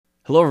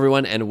Hello,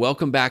 everyone, and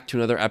welcome back to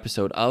another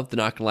episode of the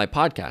Not Gonna Lie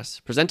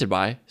podcast, presented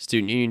by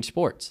Student Union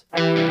Sports.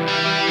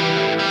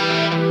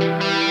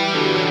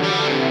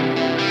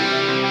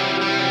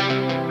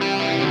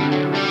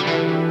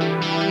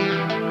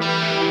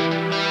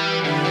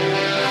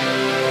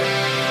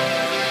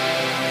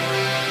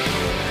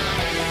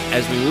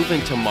 As we move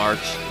into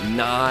March,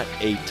 not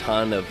a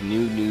ton of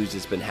new news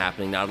has been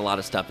happening. Not a lot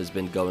of stuff has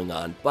been going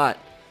on, but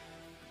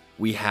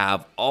we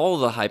have all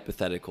the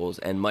hypotheticals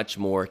and much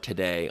more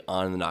today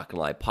on the Not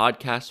Gonna Lie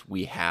podcast.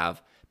 We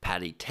have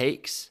Patty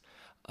Takes,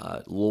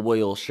 a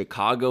loyal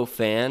Chicago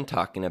fan,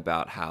 talking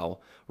about how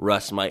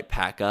Russ might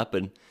pack up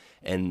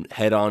and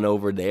head on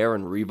over there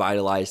and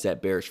revitalize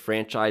that Bears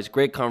franchise.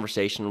 Great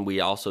conversation. We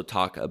also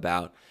talk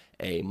about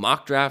a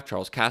mock draft,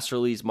 Charles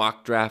Casserly's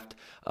mock draft,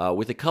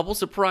 with a couple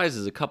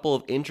surprises, a couple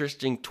of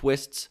interesting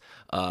twists,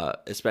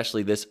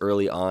 especially this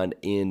early on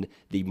in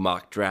the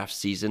mock draft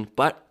season.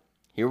 But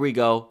here we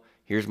go.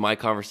 Here's my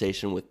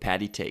conversation with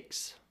Patty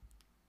Takes.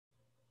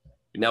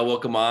 Now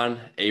welcome on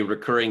a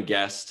recurring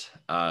guest,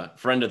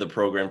 friend of the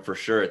program for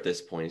sure at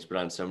this point. He's been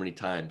on so many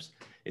times.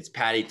 It's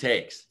Patty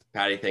Takes.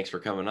 Patty, thanks for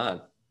coming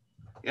on.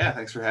 Yeah,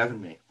 thanks for having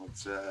me.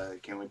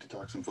 Can't wait to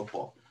talk some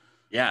football.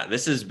 Yeah,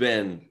 this has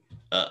been,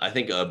 I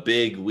think, a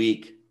big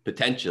week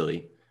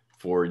potentially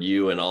for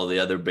you and all the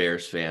other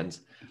Bears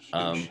fans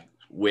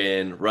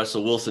when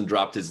Russell Wilson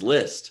dropped his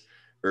list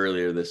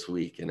earlier this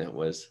week, and it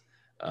was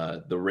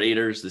the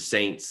Raiders, the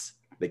Saints,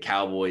 the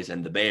Cowboys,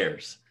 and the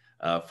Bears,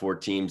 four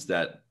teams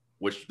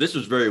which this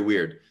was very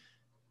weird.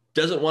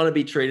 Doesn't want to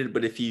be traded,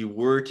 but if he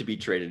were to be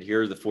traded,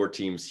 here are the four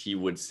teams he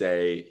would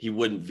say he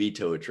wouldn't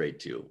veto a trade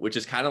to, which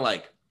is kind of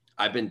like,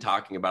 I've been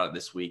talking about it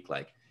this week.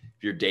 Like,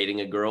 if you're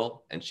dating a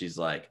girl and she's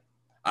like,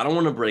 I don't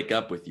want to break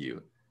up with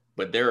you,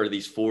 but there are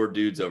these four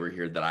dudes over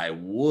here that I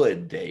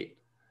would date,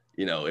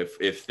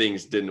 if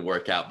things didn't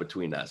work out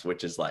between us,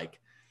 which is like,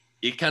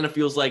 it kind of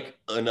feels like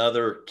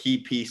another key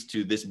piece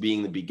to this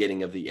being the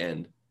beginning of the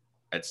end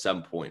at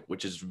some point,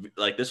 which is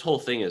like, this whole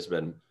thing has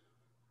been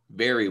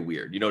very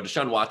weird.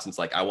 Deshaun Watson's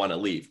like, I want to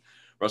leave.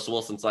 Russell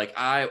Wilson's like,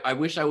 I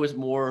wish I was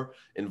more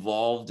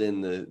involved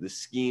in the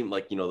scheme,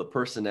 like, the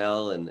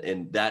personnel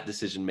and that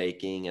decision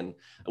making. And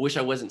I wish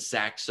I wasn't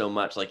sacked so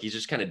much. Like, he's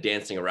just kind of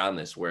dancing around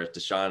this, whereas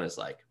Deshaun is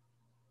like,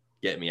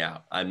 get me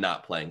out. I'm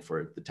not playing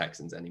for the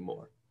Texans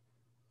anymore.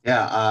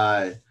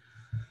 Yeah,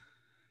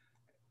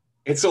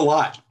 it's a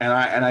lot. And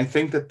I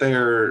think that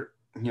they're,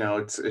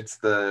 it's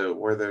the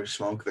where there's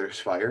smoke, there's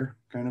fire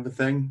kind of a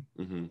thing.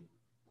 Mm-hmm.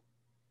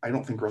 I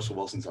don't think Russell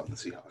Wilson's on the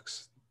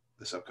Seahawks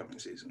this upcoming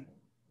season.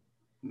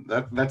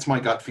 That's my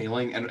gut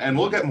feeling. And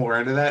we'll get more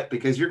into that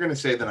because you're going to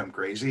say that I'm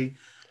crazy,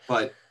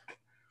 but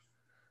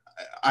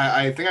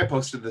I think I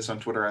posted this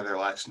on Twitter either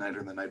last night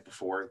or the night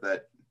before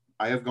that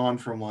I have gone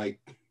from like,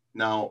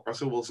 now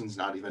Russell Wilson's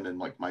not even in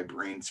like my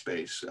brain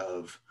space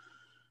of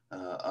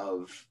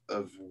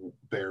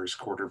Bears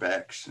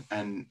quarterbacks.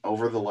 And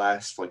over the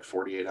last like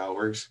 48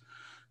 hours,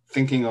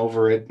 thinking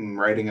over it and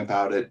writing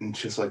about it and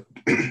just like,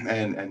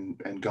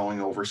 and going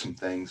over some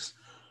things,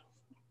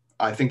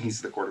 I think he's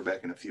the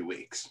quarterback in a few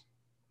weeks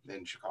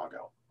in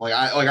Chicago.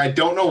 I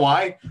don't know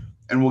why,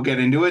 and we'll get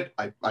into it.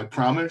 I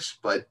promise,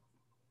 but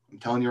I'm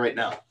telling you right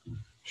now,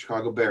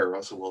 Chicago Bear,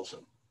 Russell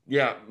Wilson.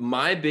 Yeah,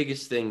 my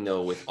biggest thing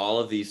though with all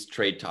of these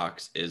trade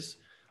talks is,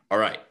 all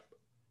right,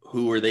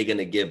 who are they going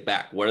to give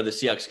back? What are the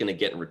Seahawks going to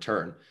get in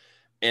return?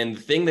 And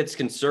the thing that's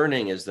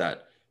concerning is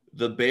that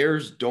the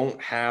Bears don't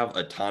have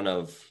a ton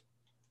of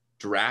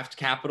draft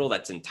capital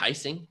that's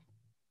enticing.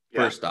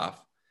 Yeah. First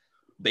off,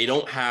 they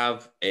don't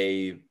have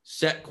a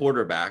set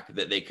quarterback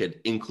that they could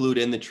include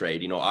in the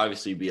trade.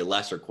 Obviously be a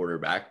lesser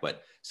quarterback,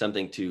 but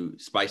something to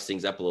spice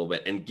things up a little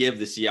bit and give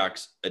the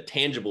Seahawks a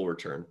tangible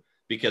return.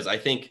 Because I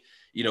think,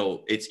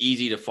 it's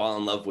easy to fall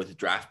in love with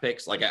draft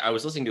picks. Like I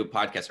was listening to a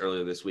podcast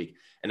earlier this week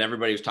and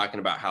everybody was talking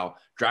about how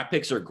draft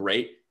picks are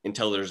great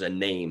until there's a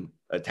name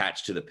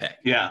attached to the pick.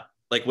 Yeah.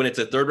 Like when it's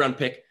a third round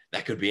pick,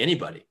 that could be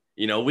anybody.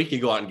 We could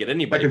go out and get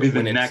anybody. That could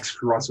be the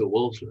next Russell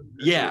Wilson.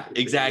 Yeah,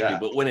 exactly. Yeah.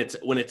 But when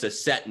it's a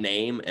set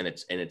name and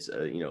it's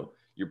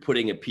you're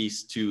putting a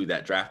piece to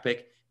that draft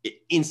pick,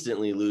 it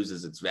instantly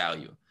loses its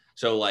value.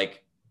 So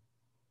like,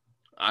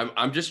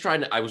 I'm just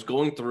trying to. I was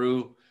going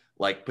through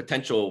like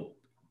potential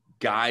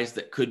guys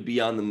that could be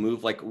on the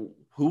move. Like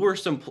who are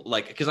some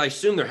because I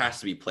assume there has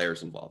to be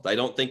players involved. I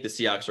don't think the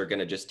Seahawks are going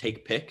to just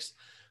take picks.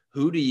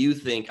 Who do you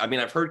think? I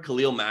mean, I've heard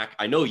Khalil Mack.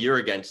 I know you're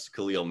against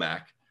Khalil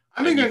Mack.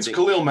 I'm against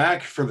Khalil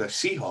Mack for the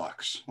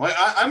Seahawks.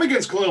 I'm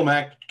against Khalil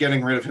Mack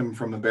getting rid of him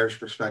from the Bears'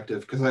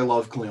 perspective because I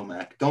love Khalil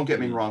Mack. Don't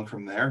get me wrong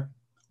from there.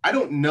 I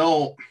don't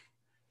know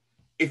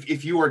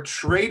if you are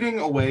trading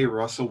away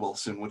Russell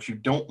Wilson, which you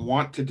don't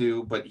want to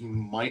do, but you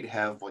might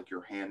have like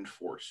your hand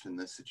forced in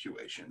this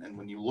situation. And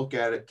when you look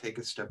at it, take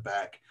a step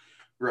back.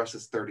 Russ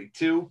is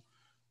 32.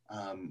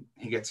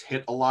 He gets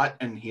hit a lot,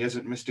 and he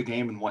hasn't missed a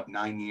game in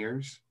 9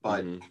 years.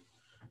 But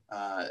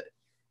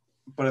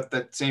but at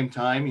that same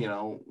time,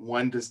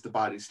 when does the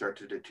body start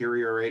to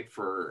deteriorate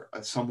for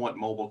a somewhat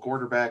mobile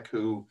quarterback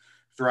who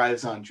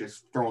thrives on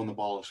just throwing the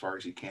ball as far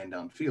as he can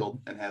downfield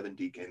and having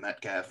DK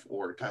Metcalf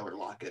or Tyler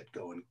Lockett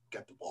go and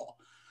get the ball.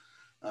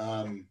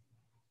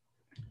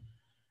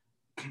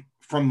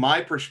 From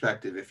my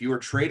perspective, if you are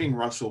trading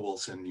Russell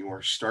Wilson, you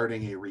are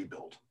starting a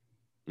rebuild.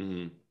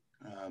 Mm-hmm.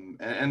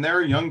 And there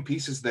are young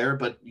pieces there,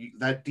 but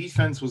that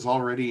defense was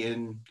already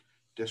in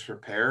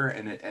disrepair,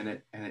 and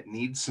it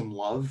needs some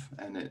love,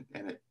 and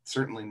it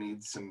certainly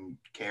needs some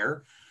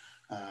care.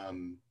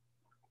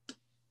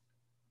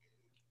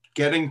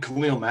 Getting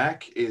Khalil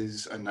Mack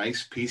is a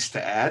nice piece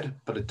to add,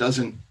 but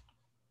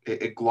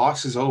it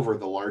glosses over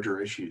the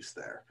larger issues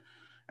there.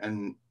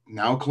 And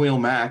now Khalil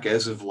Mack,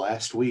 as of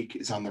last week,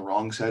 is on the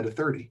wrong side of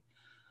 30.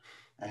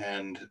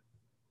 And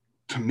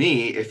to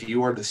me, if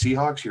you are the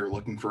Seahawks, you're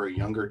looking for a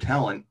younger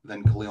talent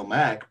than Khalil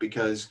Mack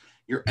because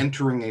you're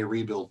entering a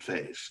rebuild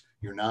phase.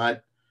 You're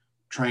not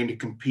trying to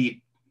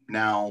compete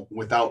now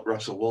without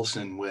Russell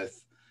Wilson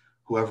with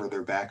whoever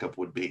their backup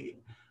would be,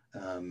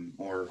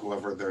 or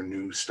whoever their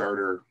new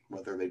starter,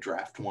 whether they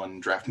draft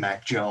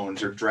Mac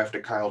Jones or draft a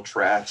Kyle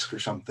Trask or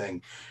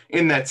something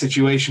in that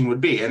situation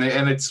would be. And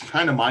it's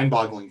kind of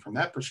mind-boggling from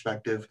that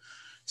perspective.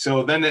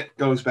 So then it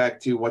goes back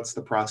to what's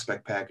the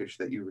prospect package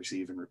that you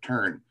receive in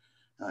return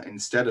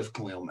instead of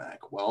Khalil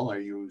Mack? Well, are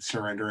you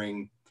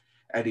surrendering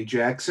Eddie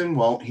Jackson?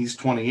 Well, he's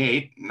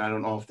 28, and I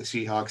don't know if the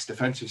Seahawks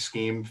defensive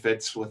scheme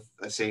fits with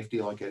a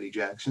safety like Eddie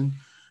Jackson.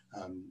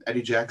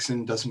 Eddie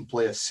Jackson doesn't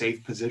play a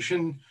safe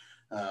position,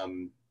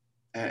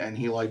 and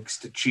he likes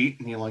to cheat,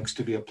 and he likes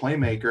to be a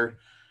playmaker.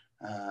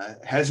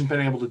 Hasn't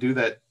been able to do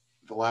that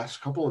the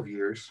last couple of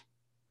years,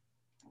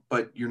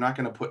 but you're not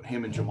going to put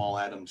him and Jamal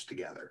Adams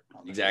together.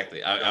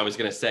 Exactly. I was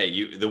going to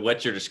say,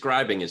 what you're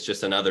describing is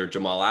just another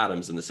Jamal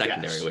Adams in the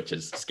secondary, yes. Which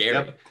is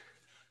scary.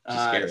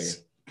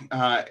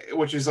 Yep.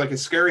 Which is like a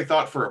scary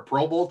thought for a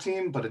Pro Bowl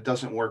team, but it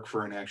doesn't work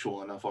for an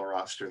actual NFL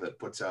roster that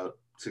puts out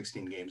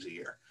 16 games a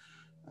year.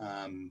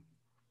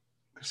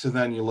 So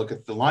then you look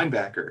at the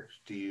linebacker,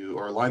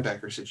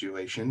 linebacker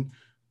situation.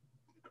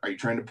 Are you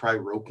trying to pry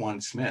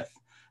Roquan Smith?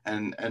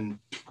 And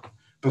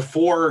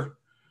before,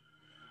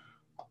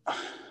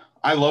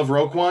 I love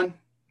Roquan.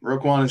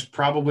 Roquan is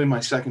probably my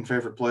second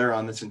favorite player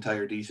on this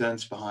entire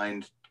defense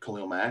behind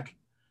Khalil Mack.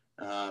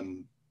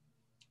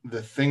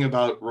 The thing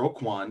about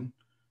Roquan,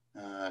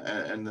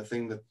 and the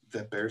thing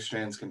that Bears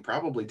fans can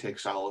probably take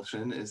solace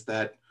in, is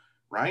that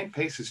Ryan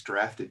Pace has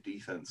drafted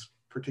defense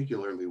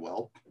particularly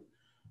well.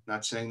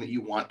 Not saying that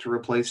you want to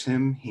replace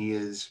him. He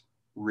is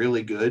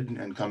really good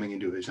and coming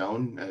into his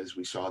own, as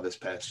we saw this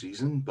past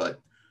season, but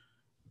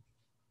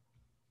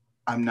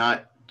I'm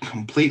not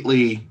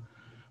completely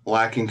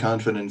lacking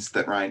confidence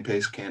that Ryan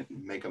Pace can't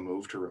make a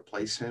move to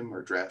replace him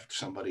or draft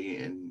somebody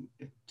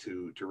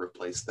to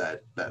replace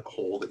that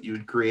hole that you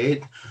would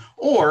create.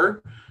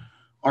 Or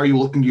are you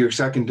looking to your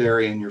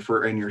secondary and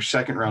your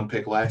second round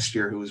pick last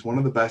year, who was one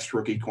of the best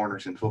rookie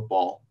corners in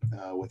football,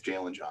 with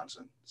Jalen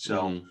Johnson?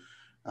 So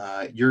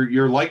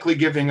you're likely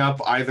giving up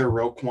either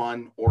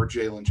Roquan or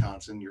Jalen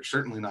Johnson. You're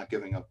certainly not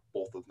giving up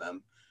both of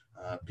them.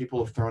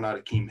 People have thrown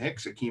out Akeem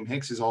Hicks. Akeem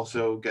Hicks is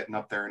also getting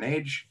up there in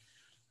age.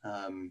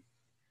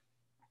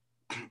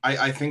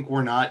 I think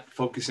we're not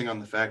focusing on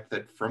the fact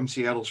that from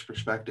Seattle's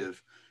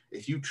perspective,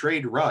 if you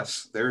trade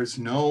Russ, there's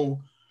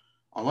no,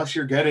 unless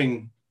you're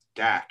getting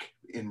Dak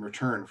in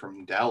return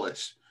from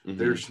Dallas,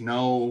 there's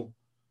no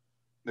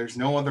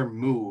other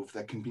move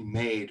that can be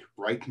made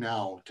right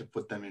now to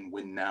put them in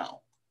win now.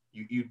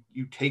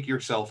 You take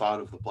yourself out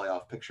of the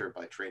playoff picture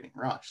by trading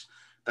Russ.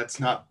 That's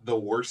not the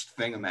worst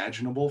thing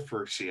imaginable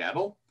for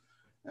Seattle.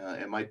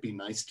 It might be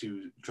nice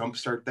to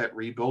jumpstart that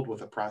rebuild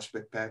with a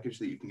prospect package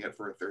that you can get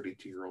for a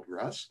 32-year-old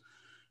Russ.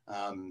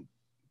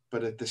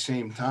 But at the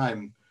same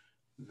time,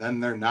 then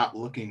they're not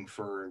looking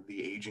for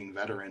the aging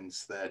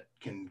veterans that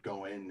can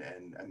go in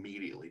and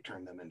immediately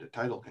turn them into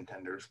title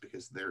contenders,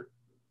 because there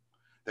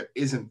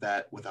isn't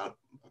that without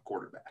a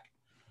quarterback.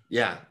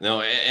 Yeah,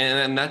 no,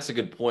 and that's a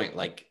good point.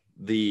 Like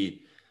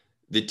the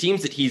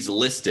teams that he's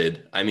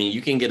listed, I mean,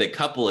 you can get a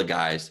couple of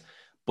guys,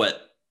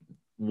 but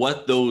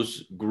what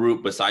those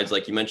group, besides,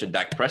 like you mentioned,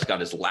 Dak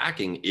Prescott, is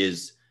lacking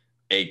is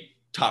a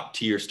top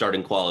tier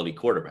starting quality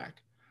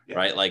quarterback,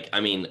 right? Like,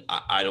 I mean,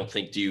 I don't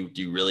think, do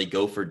you really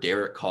go for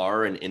Derek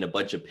Carr and in a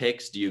bunch of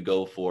picks? Do you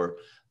go for,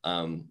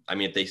 I mean,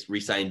 if they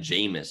re-sign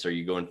Jameis, are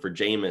you going for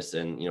Jameis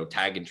and,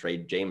 tag and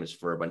trade Jameis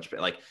for a bunch of,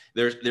 like,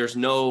 there's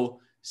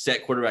no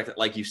set quarterback that,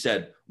 like you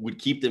said, would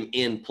keep them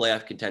in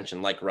playoff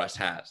contention like Russ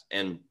has.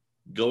 And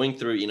going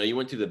through, you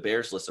went through the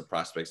Bears list of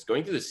prospects,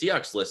 going through the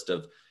Seahawks list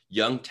of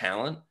young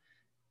talent,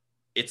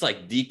 it's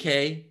like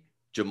DK,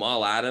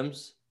 Jamal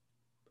Adams,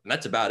 and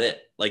that's about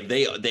it. Like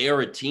they are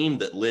a team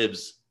that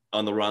lives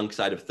on the wrong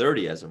side of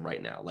 30 as of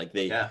right now. Like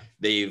they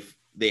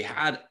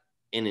had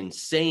an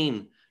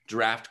insane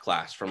draft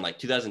class from like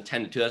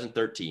 2010 to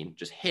 2013,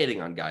 just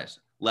hitting on guys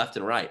left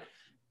and right.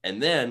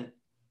 And then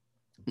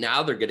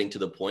now they're getting to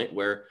the point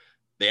where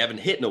they haven't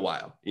hit in a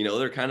while.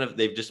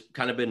 They've just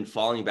kind of been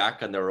falling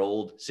back on their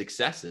old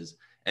successes,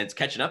 and it's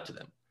catching up to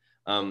them.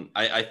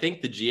 I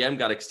think the GM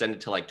got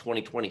extended to like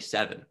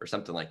 2027 or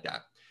something like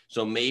that.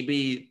 So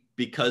maybe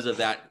because of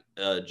that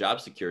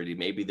job security,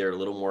 maybe they're a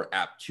little more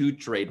apt to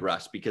trade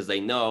Russ because they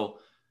know,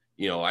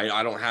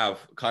 I don't have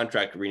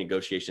contract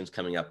renegotiations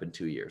coming up in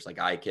 2 years. Like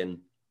I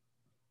can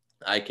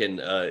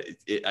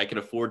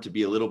afford to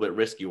be a little bit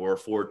risky or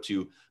afford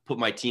to put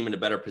my team in a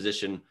better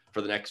position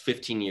for the next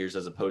 15 years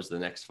as opposed to the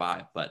next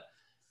 5. But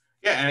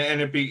yeah,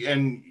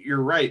 and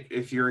you're right.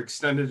 If you're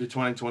extended to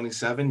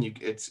 2027,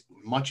 it's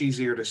much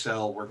easier to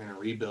sell. We're going to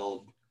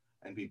rebuild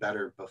and be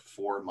better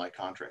before my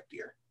contract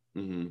year.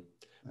 Mm-hmm.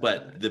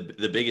 But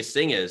the biggest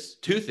thing is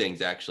 2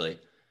 things, actually.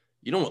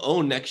 You don't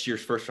own next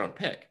year's first round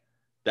pick.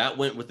 That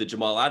went with the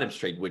Jamal Adams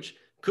trade, which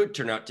could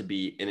turn out to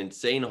be an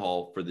insane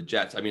haul for the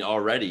Jets. I mean,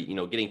 already,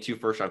 getting 2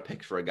 first round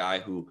picks for a guy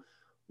who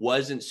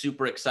wasn't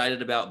super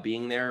excited about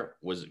being there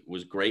was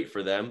great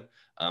for them,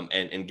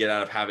 and get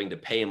out of having to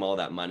pay him all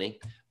that money.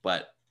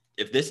 But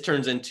if this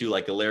turns into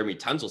like a Laramie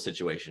Tunsil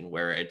situation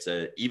where it's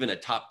even a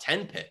top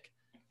 10 pick,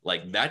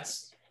 like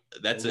that's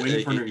a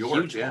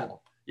huge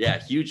haul. Yeah,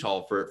 huge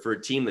haul for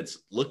a team that's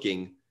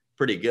looking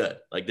pretty good.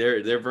 Like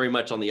they're very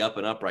much on the up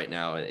and up right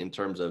now in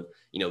terms of,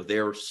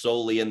 they're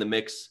solely in the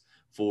mix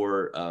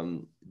for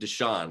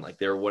Deshaun. Like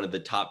they're one of the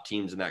top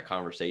teams in that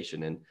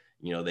conversation. And,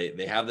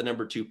 they have the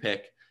number 2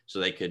 pick, so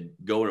they could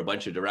go in a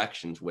bunch of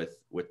directions with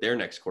their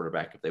next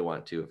quarterback if they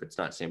want to, if it's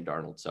not Sam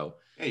Darnold. So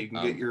yeah, you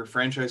can get your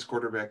franchise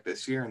quarterback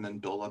this year and then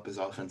build up his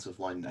offensive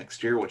line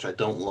next year, which I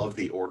don't love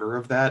the order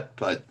of that,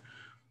 but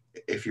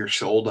if you're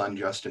sold on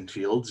Justin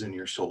Fields and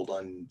you're sold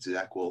on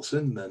Zach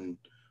Wilson, then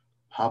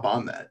hop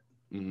on that.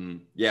 Mm-hmm.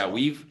 Yeah,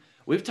 we've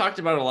talked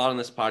about it a lot on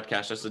this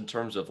podcast, just in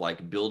terms of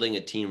like building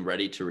a team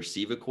ready to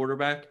receive a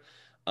quarterback.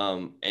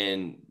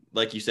 And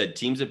like you said,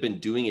 teams have been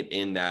doing it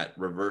in that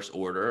reverse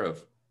order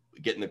of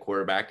getting the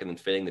quarterback and then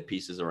fitting the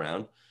pieces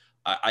around.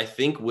 I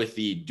think with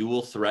the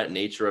dual threat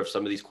nature of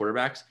some of these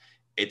quarterbacks,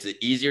 it's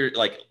easier.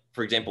 Like,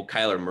 for example,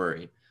 Kyler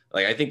Murray.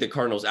 Like, I think the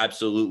Cardinals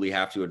absolutely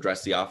have to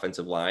address the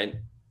offensive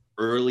line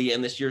early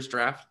in this year's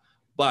draft.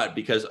 But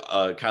because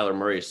Kyler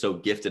Murray is so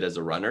gifted as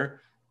a runner,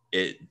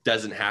 it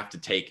doesn't have to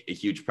take a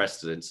huge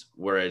precedence.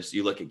 Whereas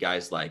you look at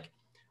guys like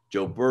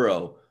Joe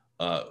Burrow,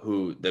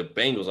 who the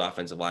Bengals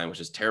offensive line was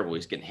just terrible.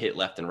 He's getting hit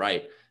left and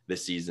right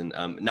this season.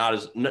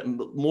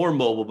 More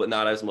mobile, but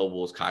not as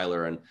mobile as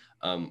Kyler. And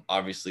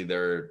obviously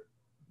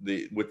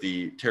with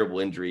the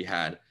terrible injury he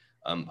had,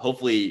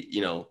 hopefully,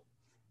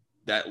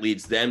 that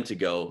leads them to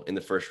go in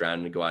the first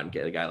round and go out and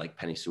get a guy like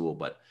Penei Sewell.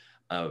 But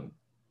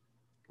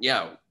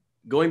yeah,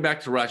 going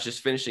back to Russ,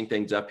 just finishing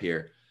things up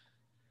here.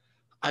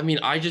 I mean,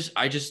 I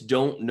just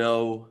don't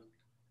know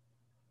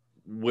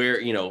where,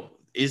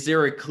 is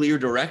there a clear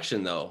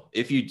direction though?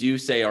 If you do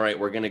say, all right,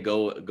 we're going to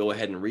go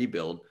ahead and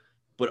rebuild,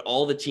 but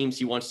all the teams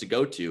he wants to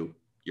go to,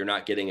 you're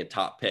not getting a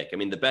top pick. I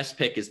mean, the best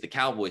pick is the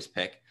Cowboys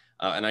pick.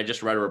 And I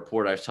just read a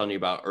report I was telling you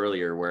about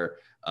earlier where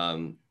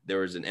there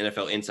was an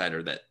NFL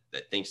insider that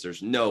thinks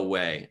there's no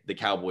way the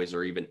Cowboys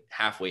are even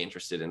halfway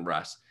interested in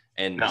Russ,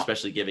 and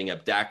especially giving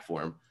up Dak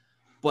for him.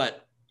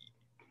 But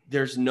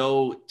there's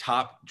no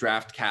top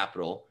draft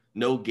capital,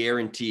 no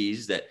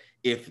guarantees that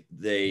if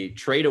they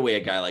trade away a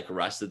guy like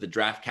Russ, that the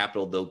draft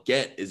capital they'll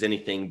get is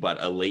anything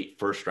but a late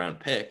first round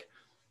pick.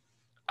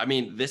 I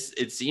mean,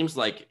 it seems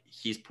like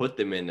he's put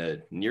them in a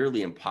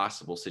nearly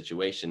impossible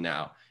situation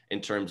now in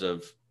terms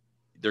of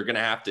they're going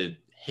to have to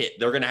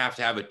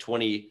have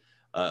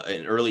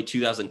an early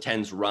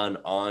 2010s run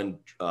on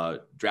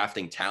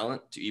drafting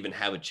talent to even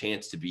have a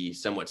chance to be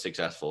somewhat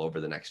successful over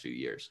the next few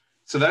years.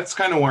 So that's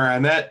kind of where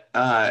I'm at.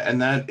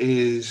 And that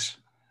is,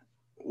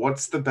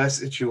 what's the best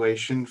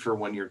situation for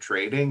when you're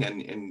trading?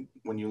 And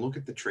when you look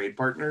at the trade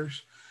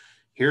partners,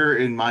 here,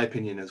 in my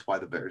opinion, is why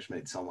the Bears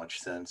made so much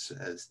sense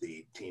as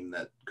the team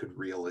that could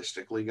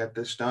realistically get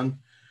this done.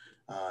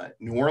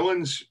 New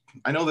Orleans,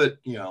 I know that,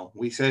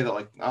 we say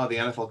that the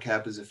NFL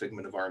cap is a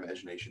figment of our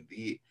imagination.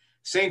 The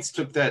Saints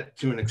took that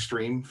to an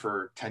extreme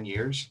for 10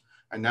 years.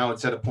 And now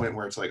it's at a point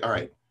where it's like, all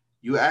right,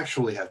 you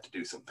actually have to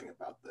do something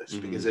about this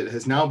because it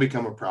has now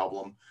become a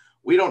problem.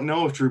 We don't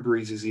know if Drew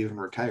Brees is even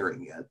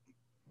retiring yet.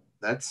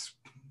 That's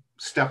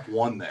step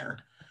one there.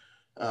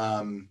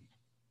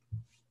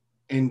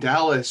 In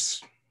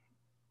Dallas,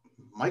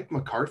 Mike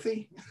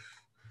McCarthy?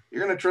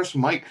 You're going to trust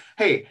Mike?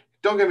 Hey,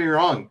 don't get me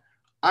wrong.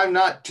 I'm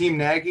not Team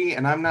Nagy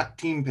and I'm not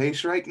Team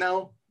Pace right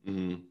now.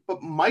 Mm-hmm.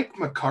 But Mike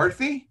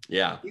McCarthy?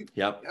 Yeah.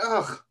 Yep.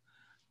 Ugh.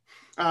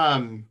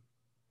 And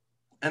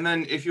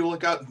then if you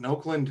look out in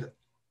Oakland,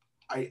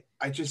 I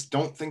just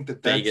don't think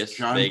that's Vegas,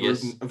 John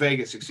Gruden.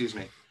 Vegas, excuse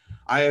me.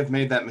 I have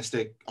made that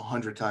mistake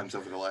 100 times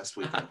over the last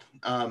weekend.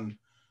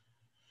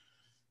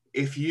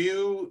 If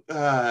you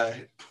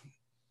look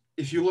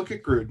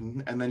at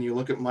Gruden and then you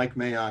look at Mike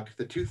Mayock,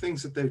 the two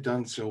things that they've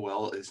done so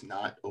well is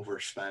not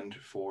overspend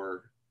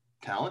for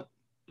talent,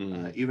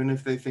 even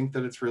if they think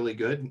that it's really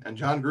good. And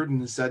John Gruden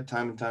has said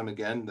time and time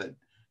again that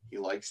he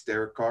likes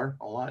Derek Carr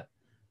a lot.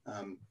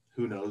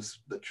 Who knows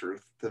the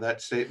truth to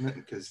that statement,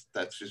 because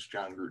that's just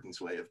John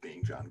Gruden's way of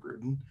being John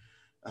Gruden.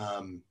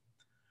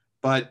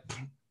 But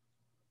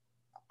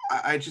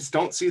I just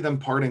don't see them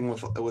parting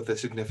with a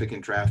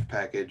significant draft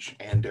package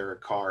and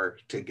Derek Carr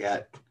to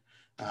get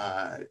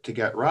to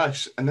get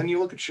Russ. And then you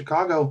look at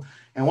Chicago,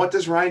 and what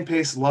does Ryan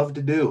Pace love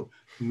to do?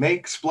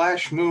 Make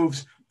splash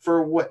moves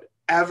for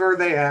whatever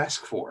they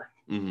ask for.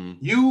 Mm-hmm.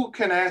 You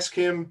can ask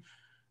him,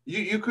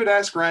 you could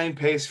ask Ryan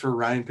Pace for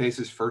Ryan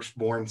Pace's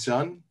firstborn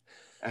son,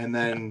 and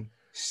then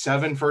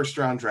 7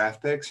 first-round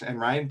draft picks, and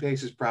Ryan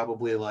Pace is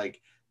probably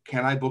like,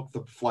 can I book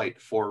the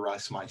flight for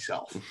Russ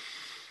myself?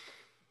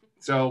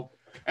 So,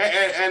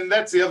 and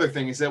that's the other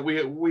thing, is that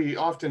we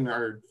often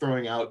are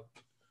throwing out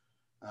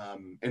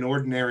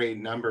inordinary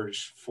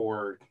numbers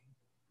for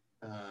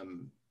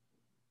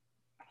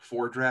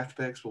draft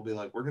picks. We'll be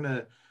like, we're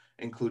gonna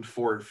include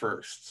 4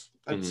 firsts.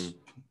 That's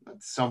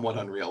somewhat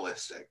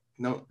unrealistic.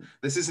 No,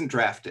 this isn't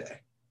draft day.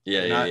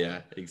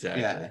 Yeah,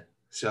 exactly. Yeah.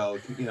 So,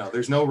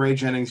 there's no Ray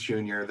Jennings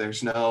Jr.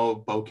 There's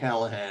no Bo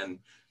Callahan.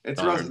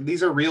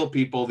 These are real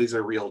people. These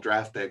are real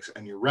draft picks.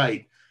 And you're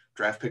right.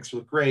 Draft picks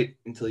look great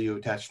until you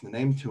attach the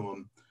name to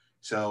them.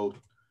 So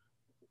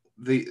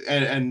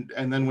and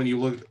then when you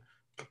look,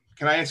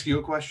 can I ask you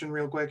a question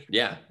real quick?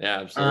 Yeah,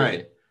 absolutely. All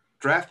right.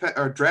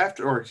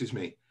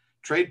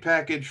 Trade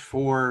package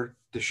for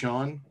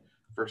Deshaun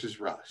versus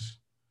Russ.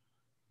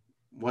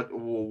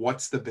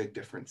 What's the big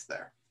difference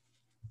there?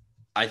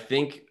 I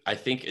think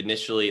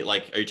initially,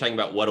 like, are you talking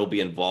about what'll be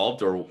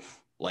involved, or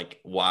like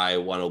why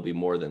one will be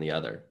more than the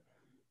other?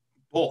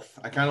 Both.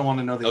 I kind of want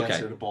to know the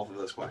answer to both of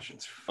those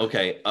questions.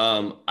 Okay.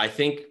 I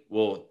think,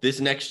 this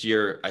next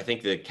year, I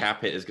think the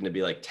cap hit is going to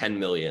be like 10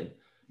 million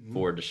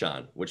for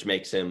Deshaun, which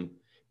makes him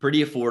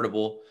pretty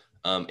affordable.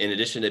 In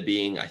addition to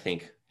being, I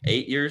think,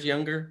 9 years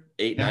younger.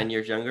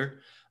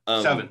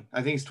 7.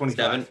 I think he's 25.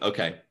 7.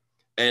 Okay.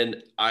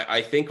 And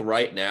I think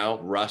right now,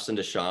 Russ and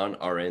Deshaun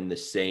are in the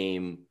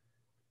same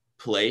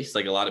place.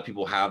 Like, a lot of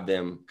people have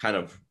them kind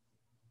of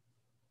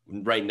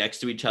right next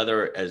to each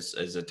other as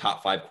a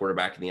top 5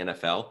 quarterback in the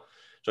NFL.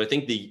 So I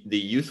think the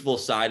youthful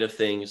side of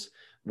things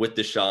with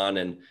Deshaun,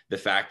 and the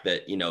fact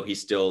that, he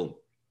still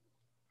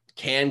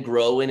can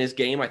grow in his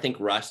game, I think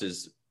Russ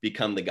has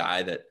become the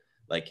guy that,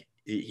 like,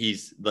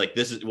 he's like,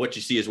 this is what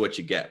you see is what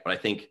you get. But I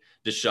think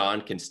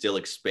Deshaun can still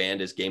expand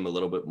his game a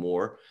little bit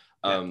more.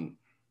 Yeah.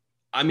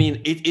 I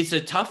mean, it's a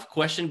tough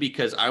question,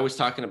 because I was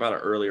talking about it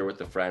earlier with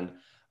a friend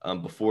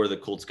before the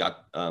Colts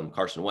got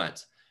Carson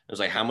Wentz. It was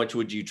like, how much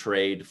would you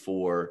trade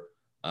for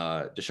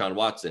Deshaun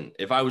Watson?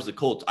 If I was the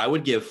Colts, I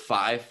would give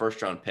 5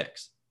 first-round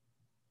picks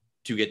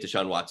to get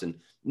Deshaun Watson.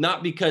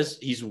 Not because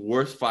he's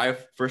worth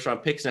 5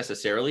 first-round picks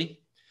necessarily,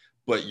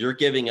 but you're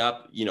giving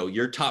up,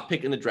 your top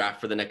pick in the draft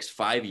for the next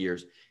 5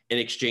 years in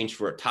exchange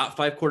for a top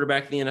 5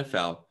 quarterback in the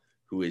NFL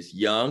who is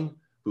young,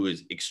 who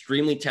is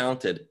extremely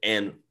talented,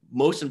 and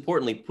most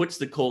importantly, puts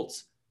the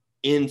Colts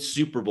in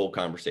Super Bowl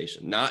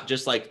conversation, not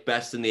just like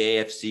best in the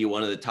AFC,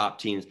 one of the top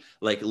teams,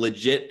 like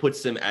legit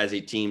puts them as a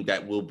team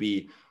that will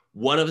be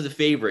one of the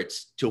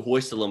favorites to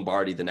hoist the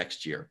Lombardi the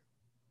next year.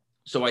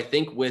 So I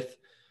think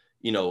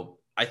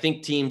I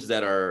think teams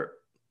that are,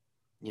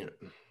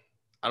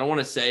 I don't want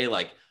to say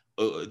like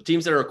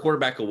teams that are a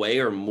quarterback away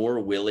are more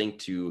willing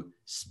to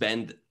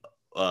spend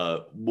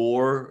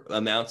more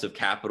amounts of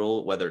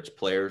capital, whether it's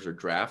players or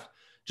draft,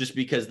 just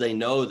because they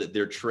know that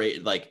they're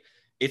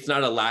it's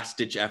not a last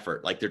ditch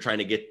effort. Like, they're trying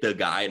to get the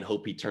guy and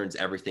hope he turns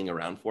everything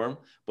around for him,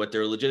 but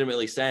they're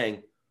legitimately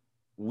saying,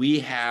 we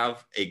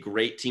have a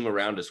great team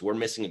around us. We're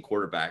missing a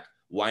quarterback.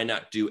 Why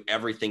not do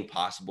everything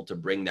possible to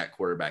bring that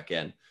quarterback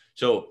in?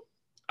 So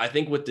I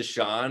think with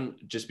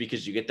Deshaun, just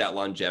because you get that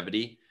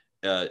longevity,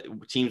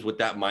 teams with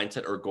that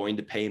mindset are going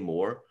to pay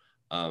more.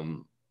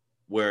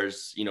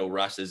 Whereas,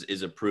 Russ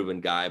is a proven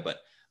guy,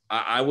 but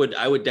I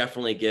would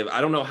definitely give, I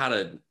don't know how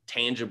to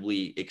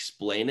tangibly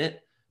explain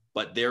it,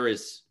 but there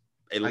is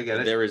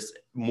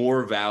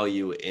more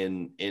value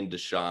in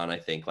Deshaun, I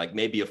think, like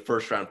maybe a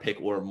first-round pick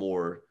or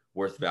more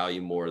worth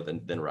value more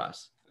than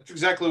Russ. That's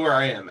exactly where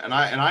I am. And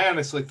I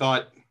honestly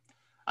thought,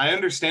 I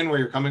understand where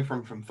you're coming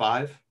from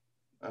 5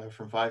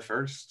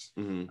 firsts.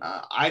 Mm-hmm.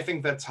 I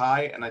think that's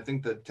high. And I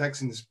think the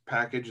Texans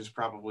package is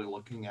probably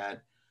looking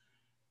at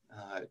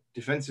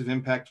defensive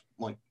impact,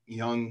 like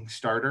young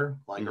starter,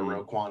 like a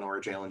Roquan or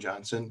a Jalen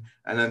Johnson,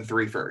 and then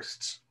 3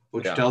 firsts,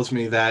 which tells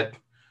me that,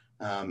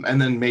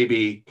 and then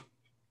maybe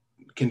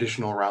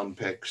conditional round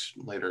picks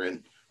later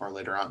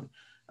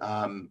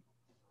on.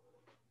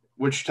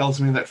 Which tells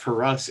me that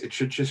for us, it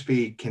should just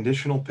be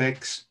conditional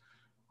picks,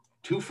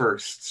 2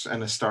 firsts,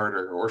 and a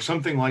starter or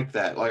something like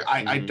that. Like,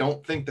 I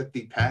don't think that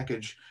the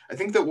package, I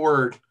think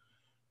that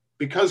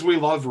because we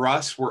love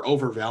Russ, we're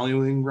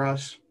overvaluing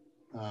Russ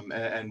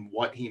and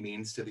what he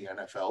means to the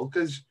NFL.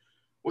 Because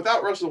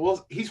without Russell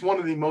Wilson, he's one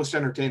of the most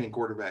entertaining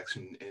quarterbacks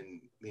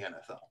in the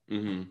NFL.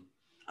 Mm-hmm.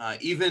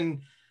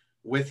 Even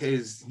with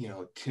his,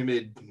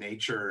 timid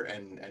nature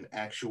and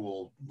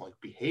actual like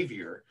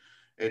behavior,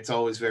 it's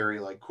always very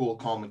like cool,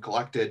 calm, and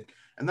collected.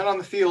 And then on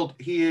the field,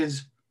 he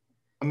is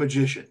a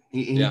magician.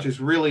 He just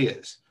really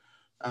is.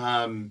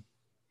 And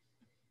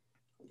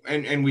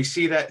we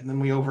see that, and then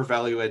we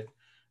overvalue it.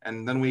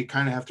 And then we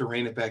kind of have to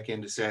rein it back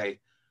in to say,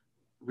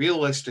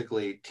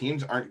 realistically,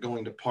 teams aren't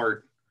going to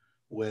part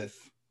with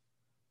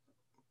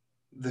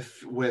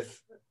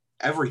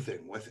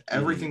everything with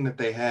everything that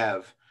they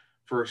have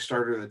for a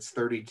starter that's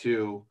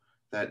 32,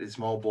 that is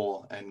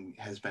mobile and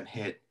has been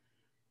hit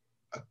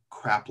a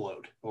crap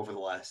load over the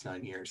last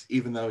 9 years,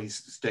 even though he's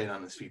stayed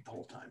on his feet the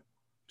whole time.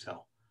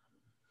 So,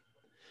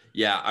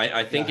 yeah,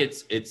 I think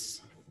it's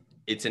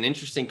an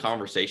interesting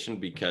conversation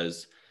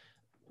because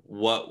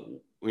what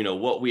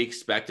we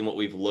expect and what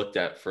we've looked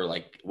at for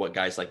like what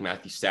guys like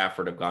Matthew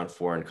Stafford have gone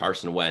for and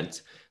Carson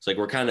Wentz. It's like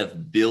we're kind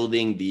of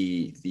building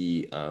the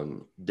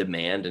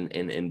demand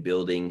and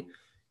building,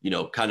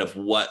 kind of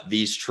what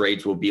these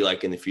trades will be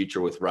like in the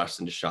future with Russ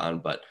and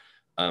Deshaun. But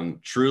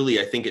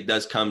truly, I think it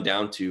does come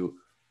down to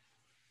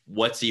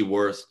what's he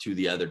worth to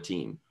the other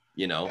team,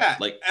 Yeah,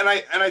 like, and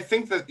I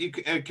think that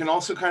it can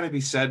also kind of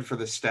be said for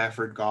the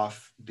Stafford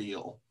Goff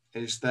deal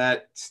is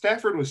that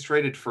Stafford was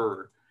traded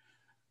for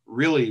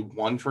really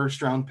one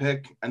first round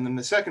pick, and then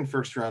the second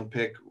first round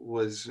pick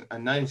was a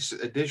nice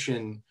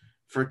addition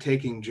for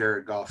taking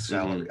Jared Goff's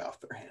salary off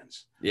their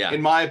hands. Yeah,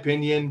 in my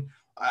opinion,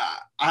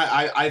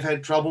 I've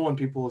had trouble when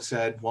people have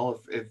said,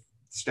 well, if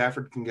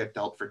Stafford can get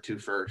dealt for 2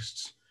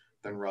 firsts,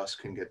 then Russ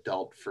can get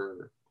dealt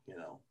for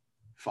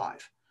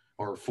 5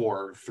 or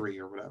 4 or 3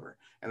 or whatever.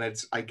 And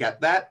I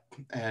get that,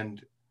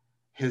 and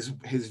his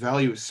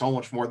value is so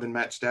much more than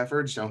Matt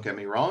Stafford's. Don't get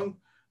me wrong,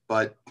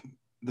 but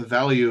the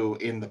value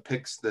in the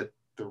picks that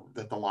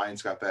the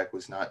Lions got back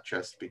was not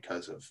just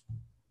because of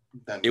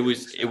them. It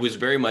was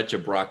very much a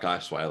Brock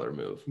Osweiler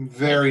move.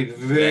 Very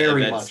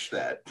much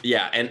that.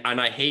 Yeah,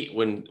 and I hate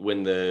when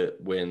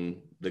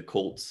the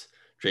Colts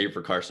traded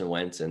for Carson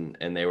Wentz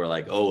and they were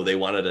like, oh, they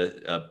wanted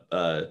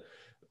a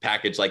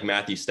package like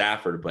Matthew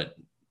Stafford, but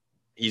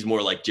he's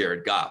more like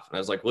Jared Goff. And I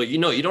was like, well,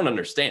 you don't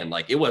understand.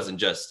 Like, it wasn't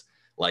just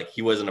like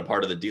he wasn't a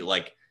part of the deal.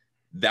 Like,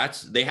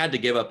 they had to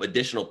give up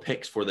additional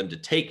picks for them to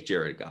take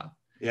Jared Goff.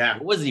 Yeah,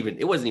 it wasn't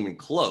even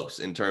close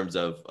in terms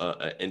of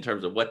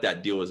what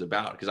that deal was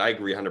about. Because I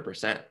agree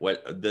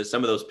 100%.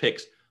 Some of those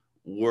picks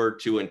were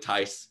to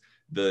entice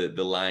the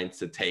Lions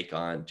to take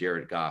on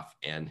Jared Goff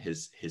and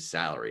his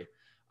salary.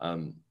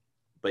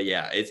 But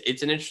yeah,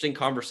 it's an interesting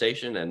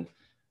conversation, and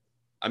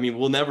I mean,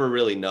 we'll never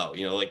really know.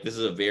 Like, this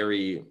is a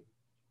very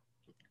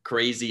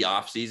crazy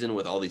offseason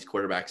with all these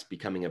quarterbacks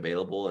becoming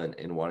available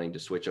and wanting to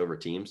switch over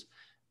teams,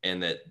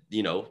 and that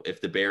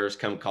if the Bears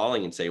come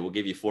calling and say we'll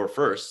give you 4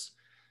 firsts.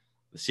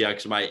 The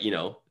Seahawks might,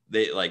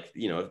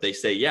 if they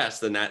say yes,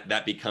 then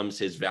that becomes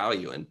his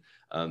value. And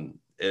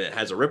it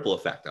has a ripple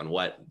effect on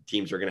what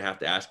teams are going to have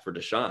to ask for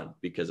Deshaun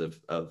because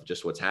of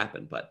just what's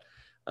happened. But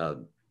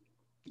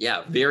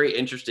yeah, very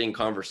interesting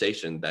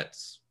conversation.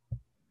 That's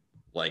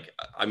like,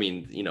 I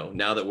mean,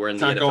 now that we're in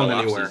the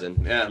NFL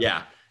offseason,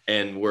 yeah.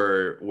 And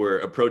we're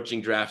approaching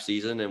draft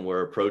season and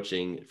we're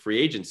approaching free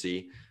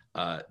agency.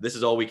 This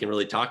is all we can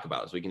really talk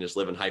about, is we can just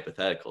live in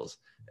hypotheticals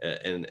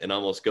and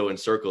almost go in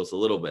circles a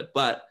little bit,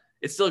 but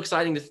it's still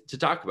exciting to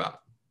talk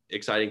about,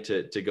 exciting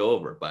to go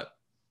over. But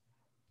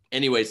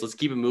anyways, let's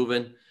keep it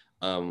moving.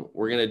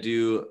 We're going to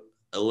do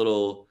a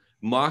little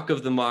mock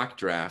of the mock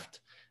draft.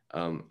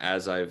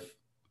 As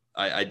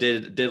I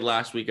did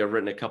last week. I've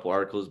written a couple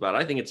articles about it.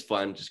 I think it's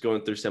fun just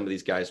going through some of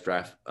these guys'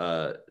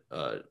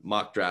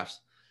 mock drafts,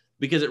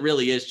 because it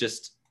really is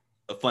just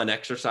a fun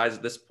exercise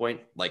at this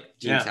point. Like,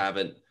 teams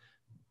haven't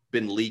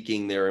been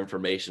leaking their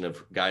information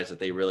of guys that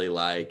they really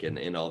like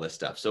and all this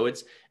stuff. So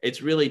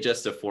it's really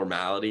just a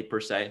formality per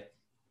se,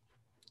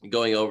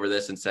 going over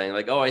this and saying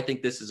like, oh, I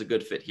think this is a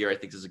good fit here. I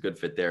think this is a good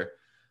fit there.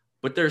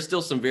 But there's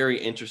still some very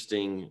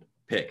interesting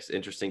picks,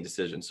 interesting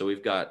decisions. So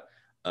we've got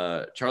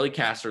Charlie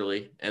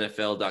Casserly,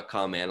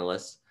 NFL.com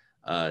analyst,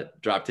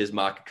 dropped his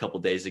mock a couple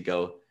days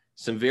ago.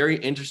 Some very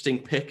interesting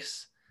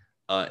picks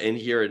in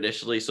here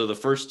initially. So the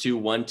first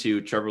 2,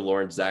 1-2, Trevor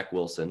Lawrence, Zach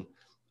Wilson.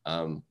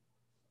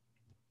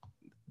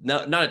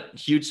 Not a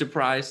huge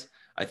surprise.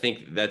 I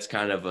think that's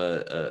kind of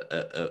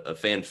a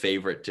fan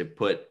favorite to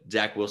put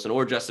Zach Wilson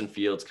or Justin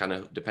Fields, kind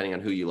of depending on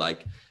who you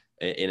like,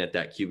 in at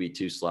that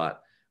QB2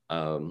 slot.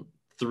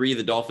 3,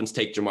 the Dolphins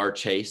take Jamar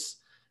Chase,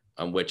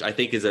 which I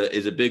think is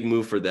a big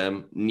move for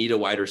them. Need a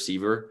wide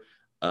receiver.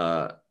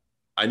 I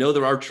know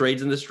there are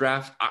trades in this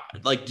draft.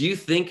 Do you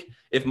think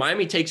if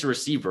Miami takes a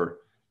receiver,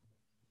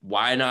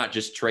 why not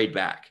just trade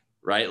back?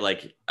 Right?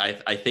 Like,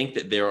 I think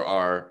that there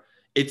are.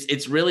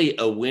 It's really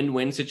a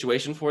win-win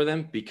situation for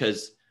them,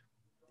 because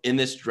in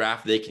this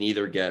draft, they can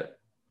either get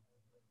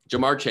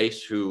Jamar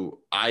Chase, who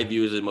I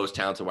view as the most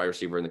talented wide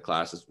receiver in the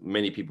class, as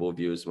many people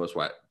view as the most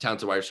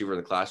talented wide receiver in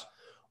the class,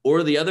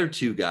 or the other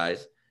 2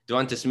 guys,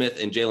 Devonta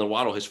Smith and Jalen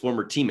Waddle, his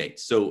former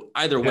teammates. So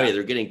either way,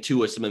 they're getting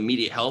some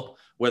immediate help,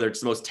 whether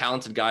it's the most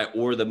talented guy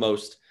or the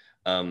most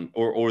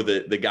or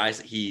the guys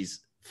that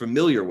he's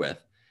familiar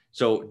with.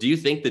 So do you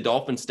think the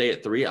Dolphins stay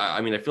at 3? I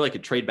mean, I feel like a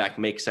trade back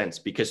makes sense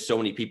because so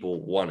many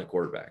people want a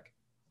quarterback.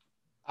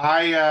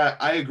 I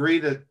agree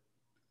that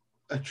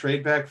a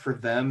trade back for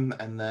them.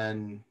 And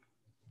then,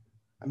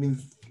 I mean,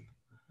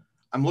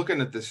 I'm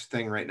looking at this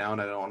thing right now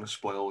and I don't want to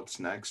spoil what's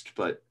next,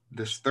 but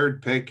this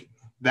 3rd pick,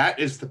 that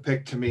is the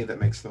pick to me that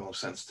makes the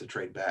most sense to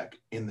trade back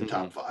in the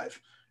top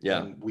 5.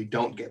 Yeah. And we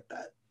don't get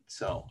that.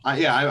 So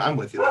I'm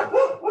with you there.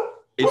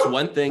 It's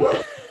one thing.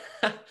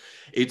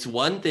 it's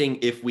one thing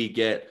if we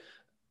get,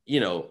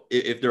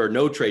 if there are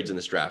no trades in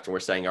this draft and we're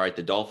saying, all right,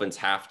 the Dolphins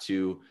have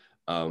to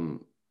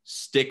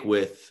stick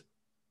with,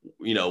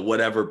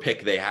 whatever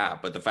pick they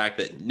have. But the fact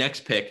that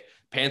next pick,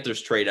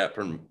 Panthers trade up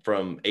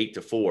from 8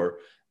 to 4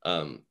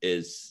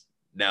 is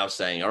now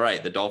saying, all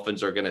right, the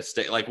Dolphins are going to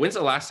stay. Like, when's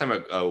the last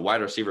time a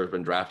wide receiver has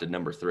been drafted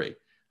number 3?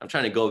 I'm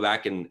trying to go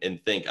back and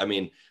think. I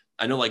mean,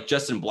 I know like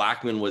Justin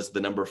Blackman was the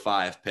number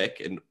 5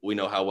 pick, and we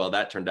know how well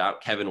that turned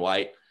out. Kevin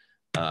White,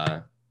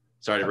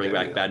 sorry to bring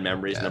back bad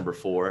memories, number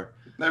 4.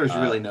 There was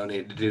really no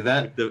need to do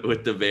that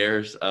with the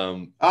Bears.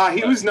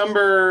 He was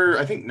number,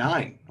 I think,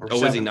 9 or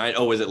 7. Was he 9?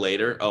 Oh, was it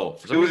later? Oh,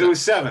 it was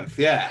 7th.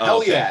 Yeah. Oh, hell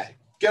okay. yeah.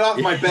 Get off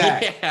my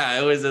back. Yeah,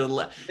 it was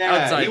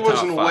outside he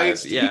wasn't top 5.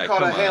 wasted. Yeah, he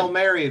caught a Hail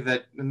Mary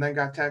and then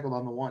got tackled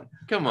on the 1.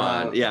 Come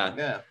on.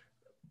 Yeah.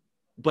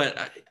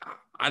 But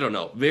I don't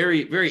know.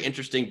 Very, very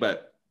interesting.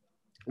 But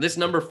this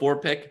number 4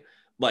 pick,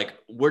 like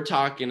we're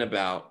talking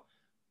about,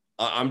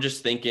 I'm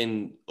just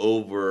thinking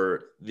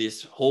over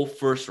this whole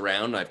first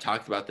round. I've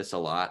talked about this a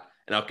lot,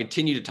 and I'll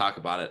continue to talk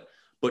about it.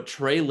 But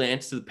Trey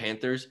Lance to the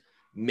Panthers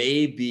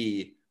may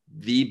be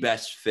the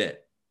best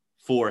fit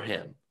for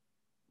him.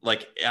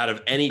 Like out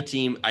of any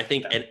team, I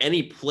think, and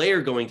any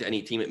player going to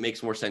any team, it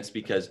makes more sense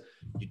because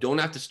you don't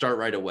have to start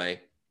right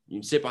away. You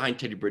can sit behind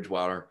Teddy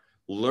Bridgewater,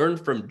 learn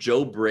from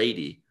Joe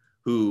Brady,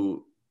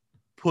 who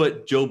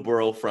put Joe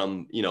Burrow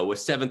from, a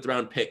 7th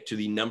round pick to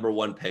the number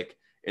 1 pick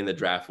in the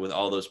draft with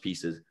all those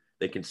pieces.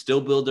 They can still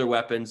build their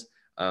weapons.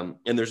 And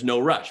there's no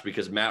rush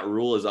because Matt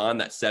Rule is on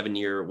that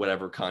 7-year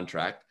whatever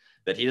contract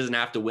that he doesn't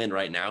have to win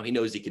right now. He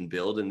knows he can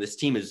build, and this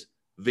team is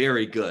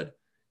very good.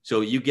 So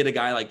you get a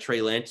guy like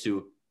Trey Lance,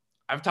 who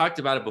I've talked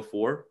about it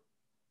before.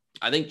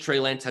 I think Trey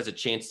Lance has a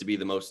chance to be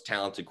the most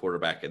talented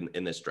quarterback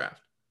in this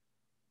draft.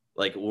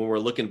 Like when we're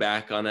looking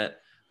back on it,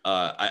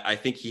 I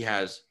think he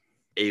has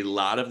a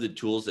lot of the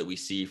tools that we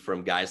see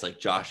from guys like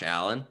Josh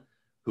Allen,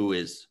 who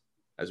is,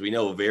 as we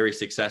know, very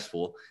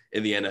successful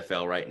in the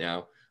NFL right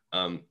now.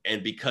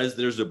 And because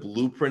there's a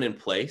blueprint in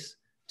place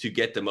to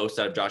get the most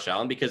out of Josh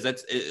Allen, because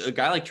that's a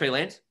guy like Trey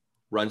Lance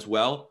runs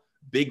well,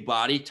 big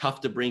body,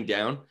 tough to bring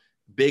down,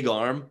 big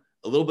arm,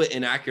 a little bit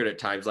inaccurate at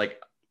times. Like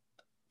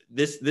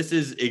this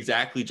is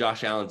exactly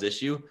Josh Allen's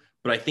issue,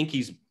 but I think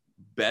he's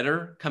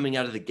better coming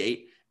out of the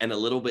gate and a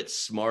little bit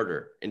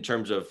smarter in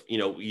terms of,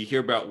 you hear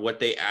about what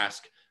they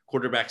ask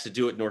quarterbacks to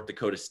do at North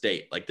Dakota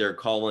State. Like they're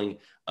calling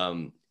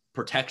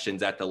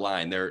protections at the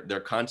line. They're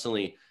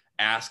constantly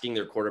asking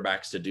their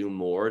quarterbacks to do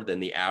more than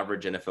the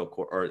average NFL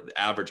or the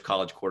average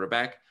college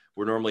quarterback,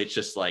 where normally it's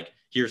just like,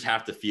 here's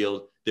half the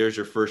field. There's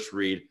your first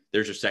read.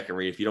 There's your second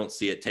read. If you don't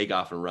see it, take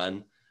off and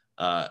run.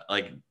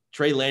 Like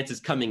Trey Lance is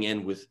coming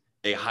in with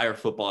a higher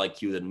football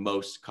IQ than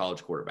most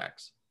college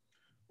quarterbacks.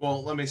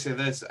 Well, let me say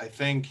this. I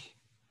think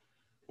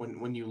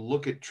when you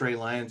look at Trey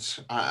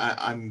Lance,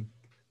 I'm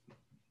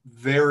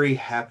very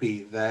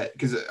happy that,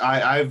 because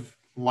I've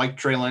liked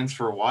Trey Lance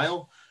for a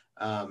while.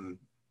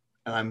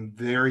 And I'm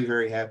very,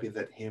 very happy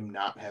that him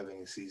not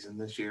having a season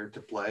this year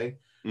to play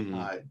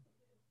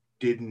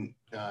didn't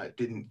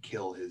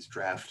kill his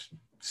draft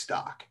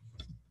stock.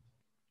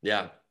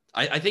 Yeah.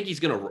 I think he's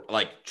going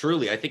to,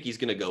 truly, I think he's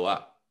going to go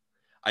up.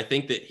 I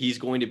think that he's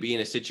going to be in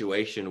a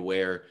situation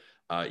where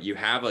you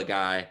have a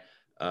guy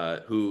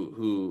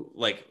who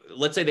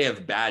let's say they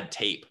have bad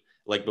tape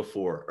like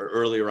before or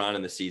earlier on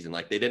in the season.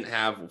 Like they didn't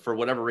have, for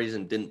whatever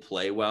reason, didn't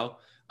play well.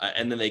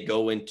 And then they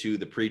go into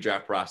the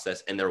pre-draft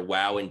process and they're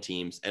wowing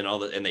teams and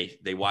and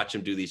they watch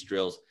them do these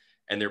drills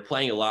and they're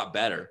playing a lot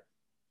better.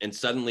 And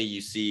suddenly you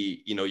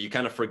see, you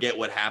kind of forget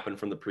what happened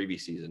from the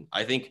previous season.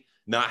 I think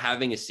not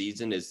having a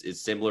season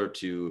is similar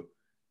to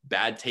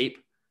bad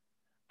tape,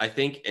 I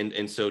think.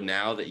 And so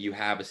now that you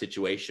have a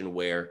situation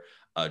where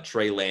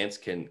Trey Lance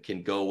can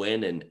go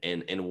in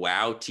and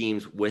wow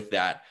teams with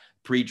that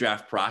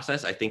pre-draft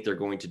process, I think they're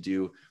going to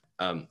do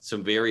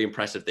some very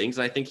impressive things.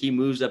 And I think he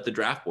moves up the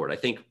draft board. I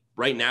think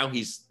right now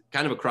he's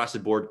kind of across the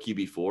board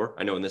QB4.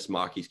 I know in this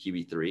mock he's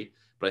QB3,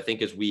 but I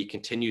think as we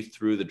continue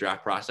through the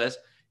draft process,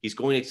 he's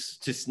going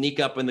to sneak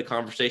up in the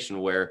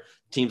conversation where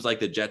teams like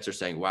the Jets are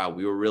saying, wow,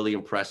 we were really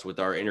impressed with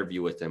our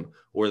interview with him.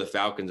 Or the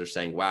Falcons are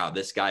saying, wow,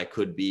 this guy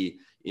could be,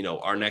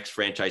 our next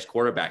franchise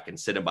quarterback and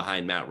sit him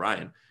behind Matt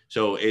Ryan.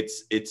 So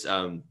it's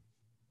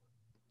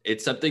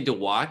something to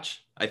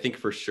watch, I think,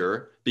 for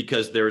sure,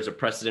 because there is a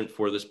precedent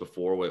for this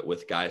before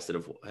with guys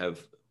that have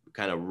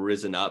kind of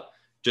risen up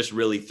just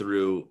really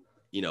through,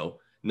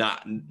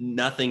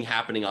 nothing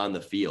happening on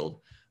the field.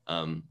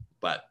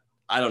 But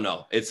I don't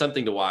know. It's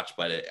something to watch,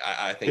 but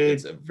I think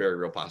it's a very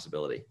real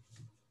possibility.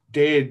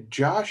 Did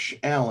Josh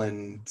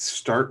Allen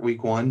start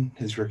week 1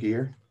 his rookie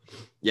year?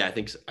 Yeah,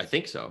 I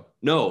think so.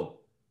 No,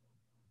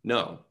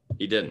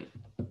 he didn't.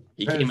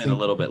 He came in a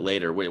little bit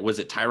later. Wait, was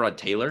it Tyrod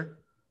Taylor?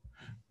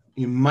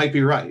 You might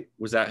be right.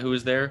 Was that who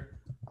was there?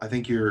 I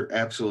think you're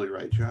absolutely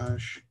right,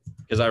 Josh.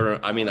 Because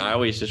I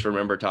always just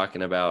remember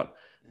talking about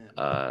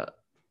bad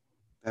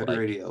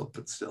radio,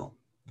 but still.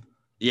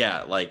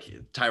 Yeah, like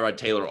Tyrod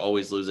Taylor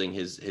always losing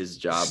his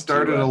job.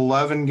 Started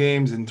 11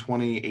 games in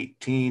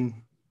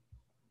 2018.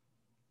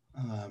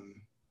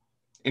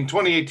 In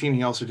 2018,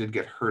 he also did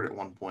get hurt at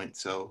one point.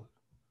 So,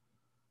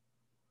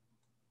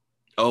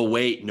 Oh,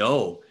 wait,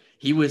 no.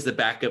 He was the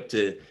backup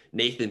to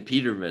Nathan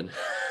Peterman.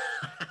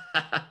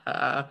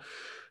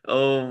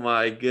 Oh,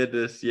 my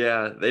goodness.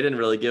 Yeah, they didn't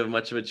really give him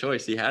much of a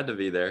choice. He had to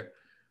be there.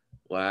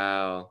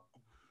 Wow.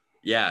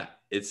 Yeah,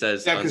 it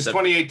says yeah, on because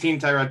 2018,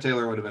 Tyrod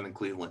Taylor would have been in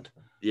Cleveland.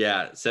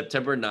 Yeah,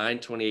 September 9,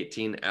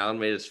 2018, Allen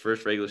made his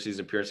first regular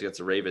season appearance against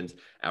the Ravens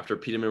after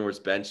Peterman was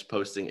benched,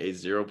 posting a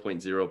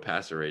 0.0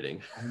 passer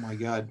rating. Oh, my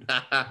God.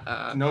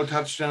 No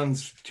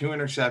touchdowns, 2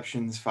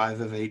 interceptions,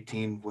 5 of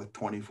 18 with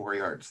 24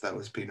 yards. That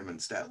was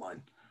Peterman's stat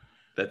line.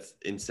 That's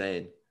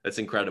insane. That's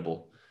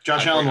incredible.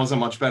 Josh Allen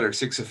wasn't much better,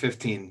 6 of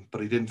 15,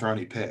 but he didn't throw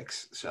any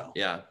picks. So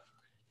yeah,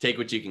 take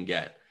what you can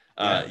get.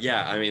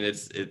 Yeah. I mean,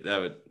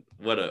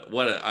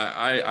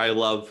 I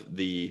love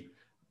the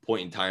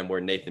point in time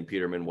where Nathan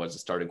Peterman was the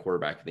starting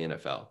quarterback in the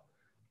NFL.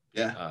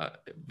 Yeah.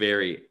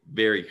 Very,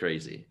 very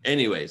crazy.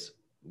 Anyways,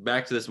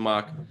 back to this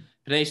mock.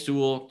 Penei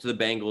Sewell to the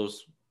Bengals.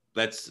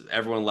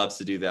 Everyone loves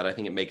to do that. I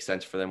think it makes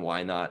sense for them.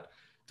 Why not?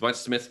 Devonta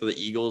Smith for the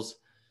Eagles.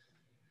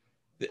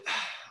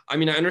 I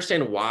mean, I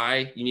understand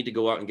why you need to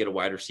go out and get a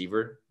wide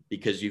receiver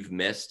because you've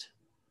missed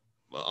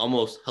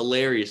almost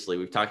hilariously.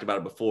 We've talked about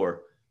it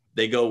before.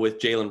 They go with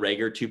Jalen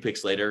Reagor 2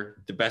 picks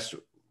later, the best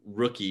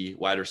rookie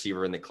wide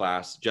receiver in the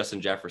class,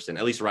 Justin Jefferson,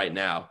 at least right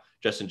now.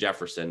 Justin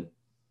Jefferson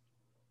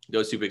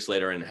goes 2 picks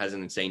later and has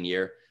an insane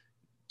year.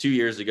 2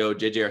 years ago,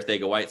 JJ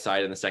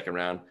Arcega-Whiteside in the second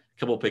round. A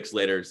couple of picks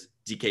later,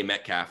 DK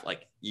Metcalf.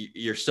 Like,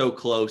 you're so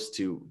close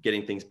to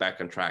getting things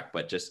back on track,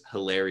 but just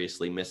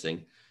hilariously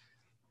missing.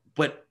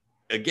 But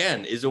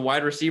again, is a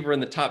wide receiver in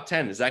the top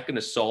 10, is that going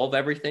to solve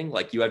everything?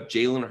 Like, you have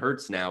Jalen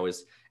Hurts now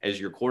as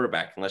your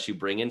quarterback, unless you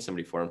bring in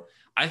somebody for him.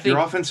 I think your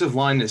offensive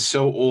line is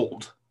so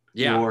old.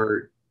 Yeah.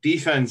 Your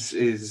defense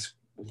is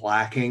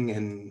lacking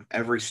in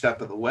every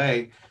step of the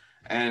way.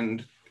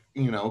 And,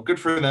 good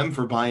for them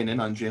for buying in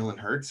on Jalen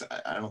Hurts.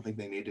 I don't think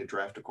they need to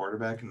draft a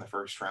quarterback in the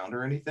first round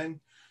or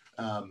anything.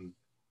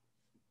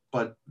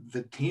 But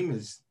the team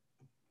is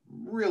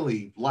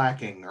really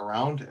lacking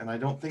around. And I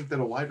don't think that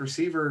a wide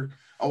receiver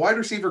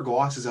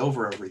glosses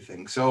over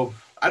everything. So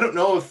I don't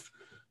know if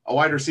a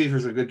wide receiver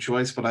is a good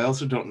choice, but I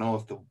also don't know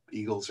if the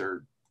Eagles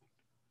are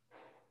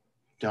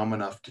dumb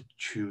enough to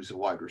choose a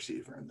wide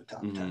receiver in the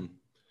top 10.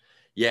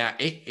 Yeah,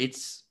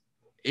 it's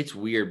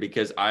weird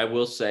because I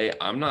will say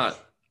I'm not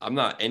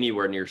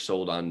anywhere near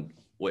sold on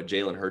what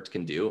Jalen Hurts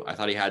can do. I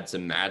thought he had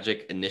some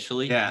magic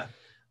initially. Yeah.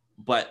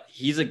 But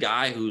he's a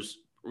guy who's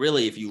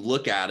really, if you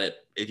look at it,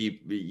 if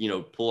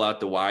you pull out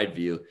the wide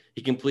view,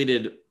 he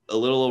completed a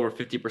little over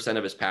 50%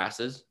 of his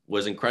passes,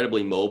 was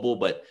incredibly mobile,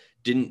 but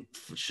didn't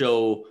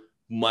show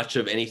much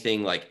of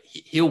anything. Like,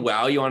 he'll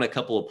wow you on a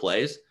couple of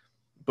plays,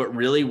 but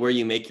really where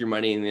you make your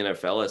money in the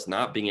NFL is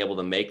not being able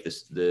to make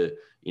the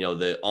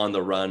on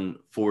the run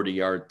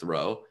 40-yard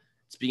throw.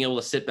 It's being able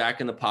to sit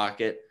back in the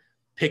pocket,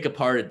 pick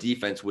apart a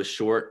defense with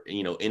short,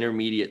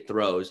 intermediate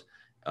throws,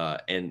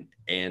 and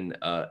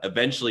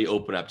eventually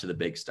open up to the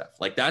big stuff.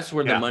 Like, that's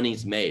where the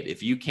money's made.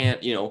 If you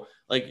can't,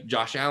 like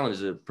Josh Allen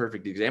is a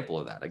perfect example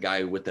of that. A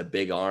guy with a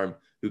big arm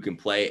who can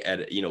play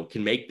at,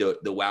 can make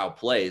the wow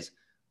plays,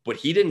 but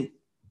he didn't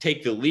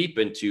take the leap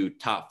into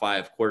top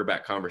 5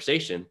 quarterback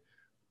conversation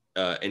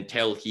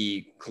until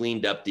he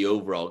cleaned up the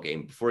overall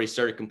game, before he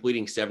started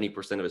completing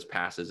 70% of his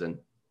passes and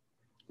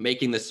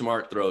making the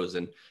smart throws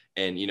and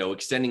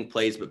extending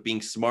plays, but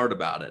being smart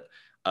about it.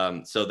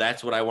 So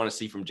that's what I want to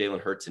see from Jalen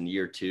Hurts in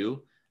year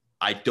 2.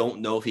 I don't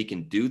know if he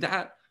can do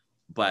that,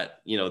 but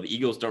the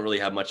Eagles don't really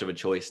have much of a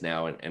choice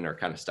now and are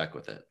kind of stuck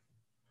with it.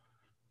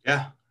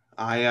 Yeah.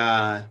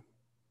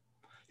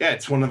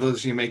 It's one of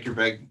those, you make your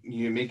bed,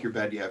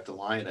 you have to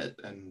lie in it.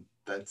 And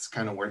that's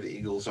kind of where the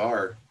Eagles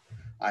are.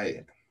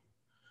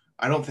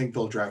 I don't think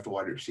they'll draft a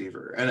wide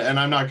receiver. And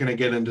I'm not going to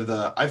get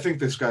into I think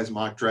this guy's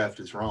mock draft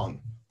is wrong.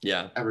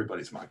 Yeah.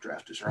 Everybody's mock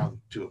draft is wrong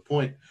to a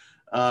point.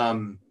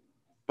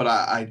 But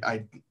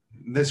I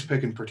this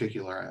pick in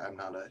particular, I'm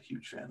not a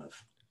huge fan of.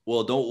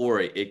 Well, don't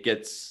worry. It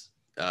gets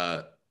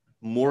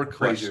more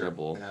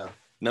questionable. Yeah.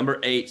 Number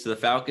 8. So the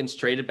Falcons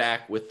traded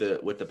back with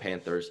the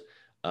Panthers,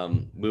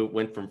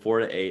 went from 4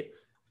 to 8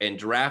 and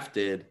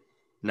drafted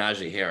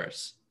Najee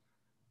Harris.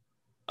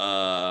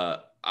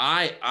 I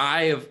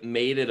have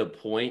made it a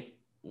point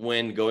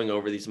when going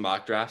over these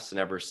mock drafts to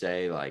never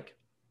say, like,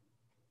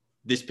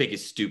 this pick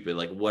is stupid.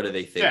 Like, what are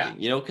they thinking?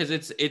 Yeah. Because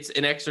it's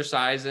an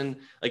exercise, and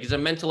like, it's a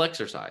mental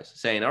exercise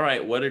saying, all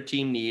right, what our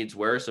team needs?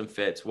 Where are some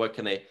fits? What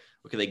can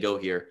they go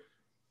here?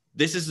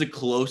 This is the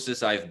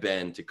closest I've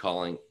been to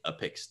calling a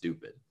pick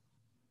stupid.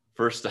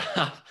 First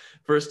off,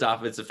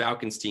 it's a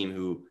Falcons team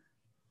who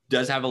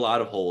does have a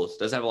lot of holes,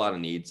 does have a lot of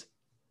needs.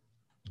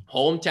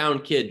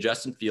 Hometown kid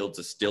Justin Fields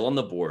is still on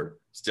the board,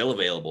 still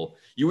available.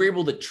 You were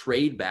able to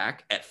trade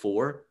back at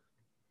 4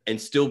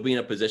 and still be in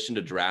a position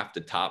to draft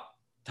a top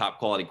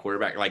quality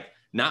quarterback. Like,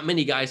 not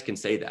many guys can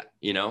say that,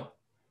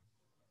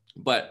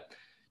 But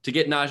to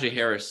get Najee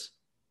Harris,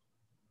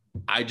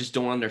 I just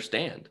don't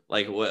understand.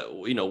 Like,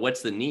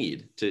 what's the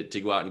need to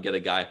go out and get a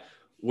guy?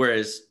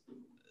 Whereas,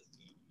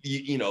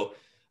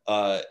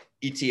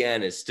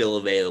 ETN is still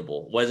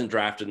available, wasn't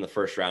drafted in the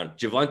first round.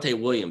 Javonte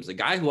Williams, the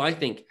guy who I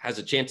think has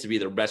a chance to be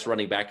the best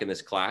running back in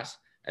this class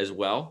as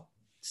well,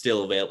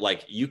 still available.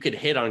 Like, you could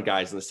hit on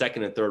guys in the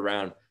second and third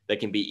round that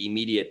can be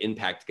immediate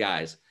impact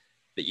guys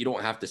that you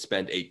don't have to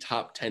spend a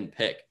top 10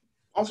 pick.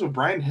 Also,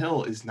 Brian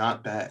Hill is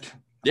not bad.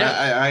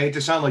 Yeah. I hate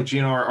to sound like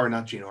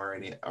not Gino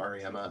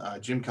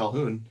Ariema, Jim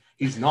Calhoun.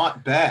 He's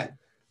not bad.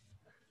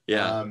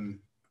 Yeah.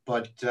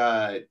 But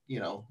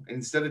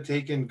instead of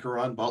taking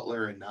Caron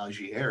Butler and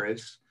Najee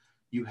Harris,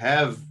 you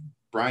have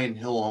Brian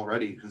Hill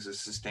already, who's a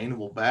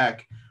sustainable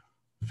back.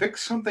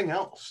 Fix something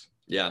else.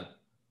 Yeah.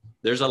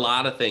 There's a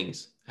lot of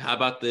things. How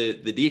about the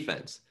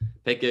defense?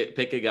 Pick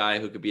a guy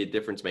who could be a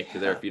difference maker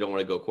there if you don't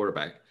want to go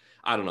quarterback.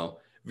 I don't know.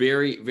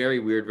 Very, very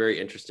weird, very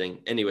interesting.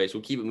 Anyways,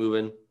 we'll keep it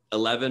moving.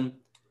 11,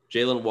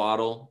 Jalen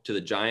Waddle to the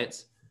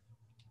Giants.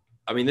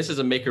 I mean, this is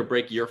a make or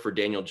break year for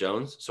Daniel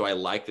Jones, so I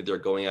like that they're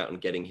going out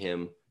and getting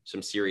him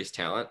some serious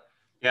talent.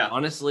 Yeah.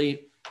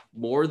 Honestly,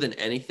 more than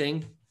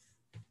anything,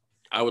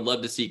 I would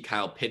love to see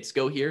Kyle Pitts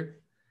go here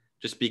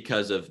just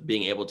because of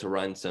being able to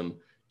run some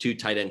 2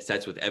 tight end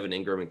sets with Evan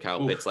Ingram and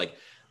Kyle Pitts. Like,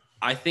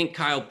 I think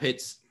Kyle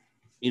Pitts,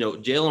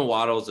 Jalen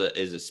Waddle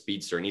is a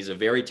speedster, and he's a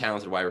very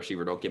talented wide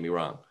receiver. Don't get me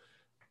wrong.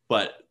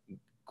 But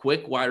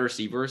quick wide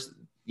receivers,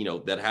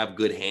 that have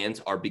good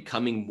hands are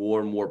becoming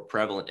more and more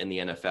prevalent in the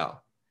NFL.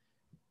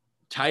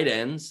 Tight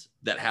ends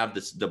that have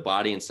the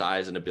body and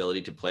size and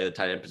ability to play the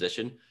tight end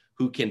position,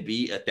 who can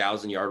be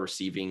 1,000-yard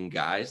receiving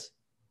guys,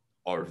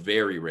 are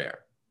very rare.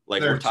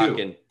 Like, we're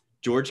talking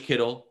George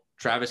Kittle,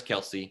 Travis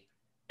Kelce,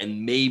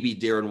 and maybe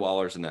Darren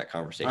Waller's in that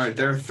conversation. All right,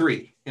 there are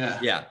 3.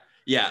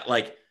 Yeah.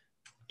 Like,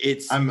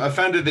 I'm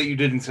offended that you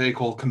didn't say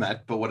Cole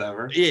Kmet, but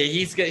whatever. Yeah,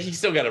 he's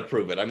still got to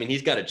prove it. I mean,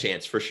 he's got a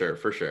chance for sure.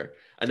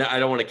 And I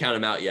don't want to count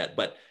him out yet,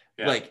 but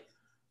like,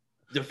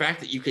 the fact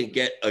that you can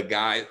get a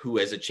guy who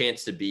has a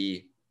chance to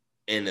be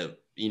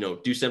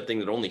do something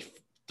that only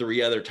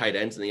 3 other tight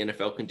ends in the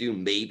NFL can do,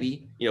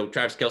 maybe.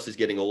 Travis Kelce's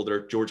getting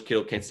older. George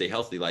Kittle can't stay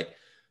healthy. Like,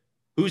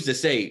 who's to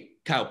say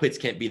Kyle Pitts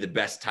can't be the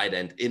best tight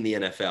end in the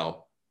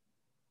NFL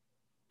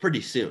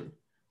pretty soon?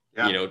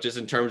 Yeah. Just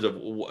in terms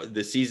of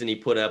the season he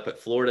put up at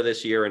Florida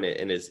this year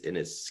and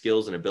his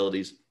skills and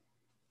abilities.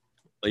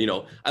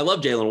 I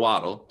love Jalen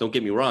Waddle, don't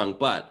get me wrong,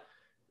 but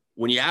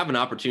when you have an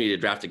opportunity to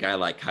draft a guy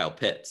like Kyle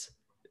Pitts,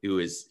 who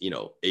is,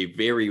 a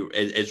very,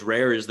 as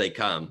rare as they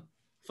come,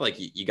 I feel like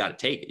you got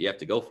to take it. You have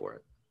to go for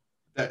it.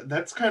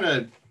 That's kind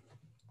of,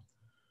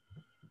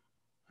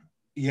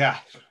 yeah.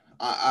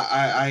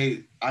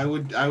 I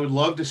would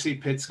love to see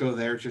Pitts go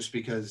there just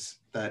because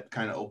that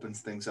kind of opens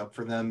things up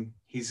for them.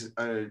 He's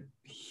a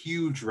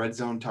huge red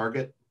zone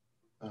target,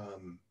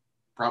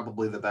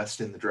 probably the best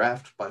in the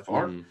draft by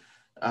far.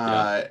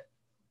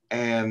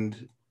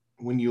 And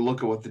when you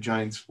look at what the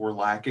Giants were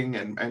lacking,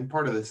 and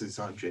part of this is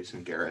on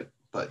Jason Garrett,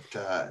 but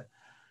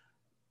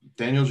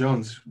Daniel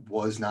Jones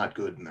was not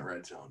good in the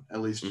red zone,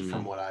 at least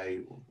from what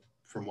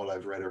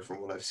I've read or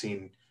from what I've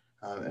seen,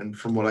 and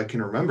from what I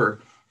can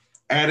remember.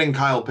 Adding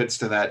Kyle Pitts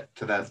to that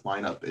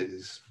lineup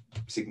is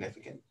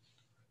significant.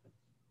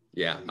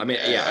 Yeah, I mean,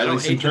 I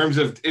don't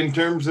in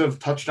terms of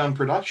touchdown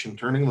production,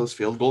 turning those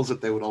field goals that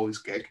they would always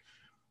kick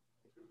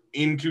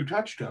into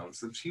touchdowns.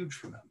 That's huge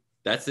for them.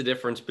 That's the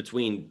difference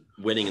between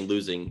winning and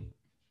losing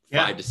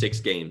 5 to 6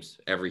 games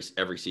every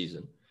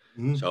season.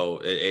 Mm-hmm. So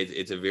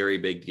it's a very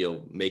big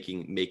deal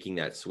making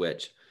that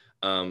switch.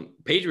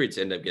 Patriots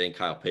end up getting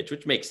Kyle Pitts,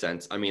 which makes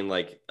sense. I mean,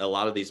 like, a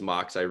lot of these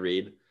mocks I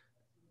read,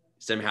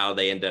 somehow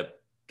they end up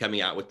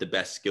coming out with the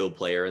best skill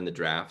player in the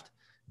draft.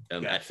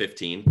 At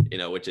 15,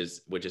 which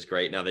is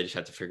great. Now they just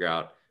have to figure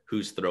out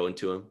who's throwing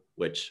to him,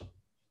 which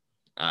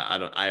I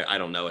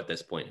don't know at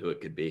this point who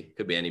it could be.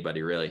 Could be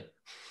anybody really.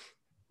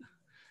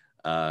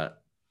 I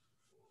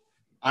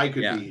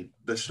could be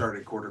the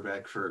starting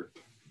quarterback for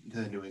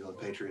the New England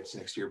Patriots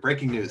next year.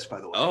 Breaking news,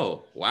 by the way.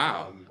 Oh,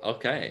 wow.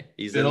 Okay.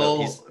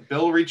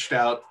 Bill reached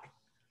out,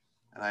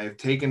 and I have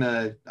taken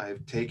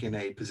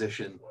a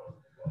position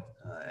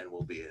and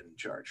will be in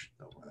charge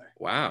over there.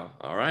 Wow.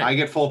 All right. I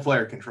get full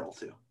player control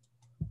too.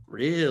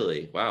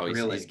 Really? Wow.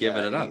 He's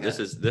giving it up. Yeah. This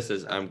is this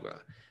is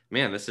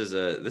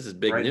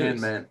big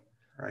news. Man.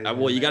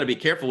 Well, you got to be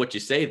careful what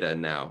you say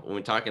then now when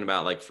we're talking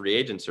about like free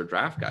agents or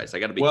draft guys. I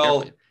got to be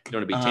careful. You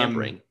don't want to be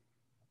tampering.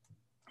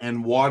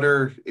 And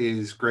water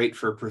is great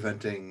for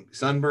preventing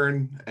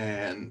sunburn.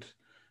 And,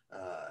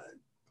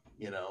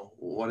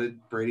 what did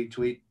Brady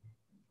tweet?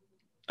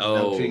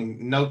 Oh,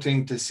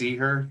 noting to see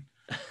her,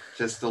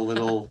 just a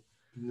little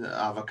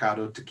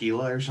avocado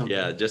tequila or something.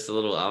 Yeah, just a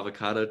little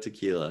avocado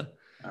tequila.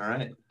 All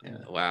right. Yeah.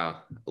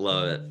 Wow.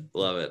 Love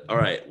it. All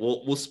right.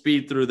 We'll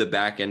speed through the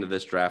back end of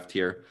this draft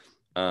here.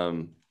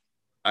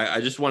 I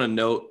just want to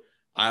note,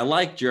 I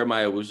like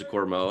Jeremiah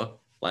Owusu-Koramoah,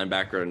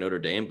 linebacker at Notre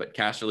Dame, but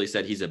Casterly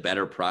said he's a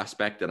better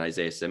prospect than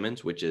Isaiah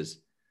Simmons, which is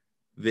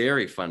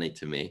very funny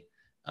to me.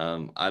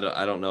 I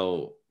don't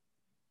know.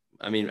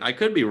 I mean, I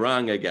could be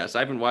wrong, I guess. I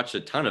haven't watched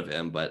a ton of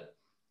him, but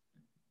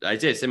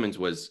Isaiah Simmons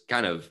was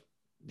kind of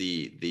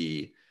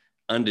the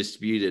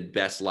undisputed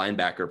best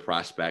linebacker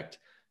prospect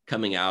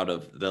coming out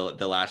of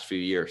the last few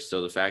years.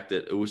 So the fact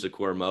that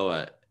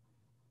Owusu-Koramoah,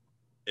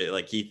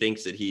 like he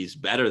thinks that he's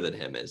better than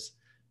him is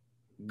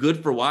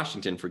good for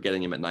Washington for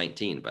getting him at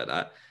 19.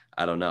 But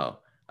I don't know.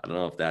 I don't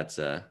know if that's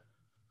I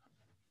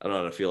don't know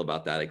how to feel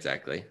about that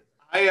exactly.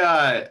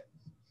 I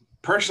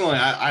personally,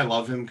 I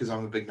love him because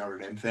I'm a big Notre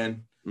Dame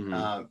fan.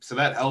 Mm-hmm. So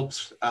that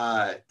helps.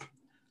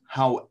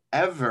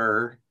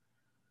 However,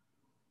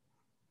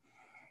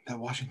 that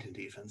Washington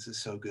defense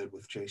is so good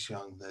with Chase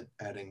Young that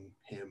adding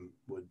him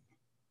would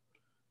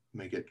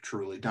make it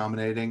truly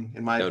dominating,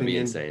 in my opinion. That would be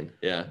insane.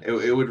 Yeah.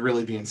 It would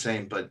really be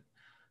insane, but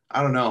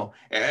I don't know.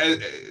 I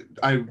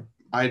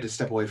had to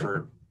step away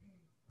for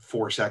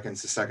 4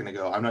 seconds a second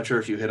ago. I'm not sure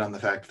if you hit on the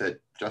fact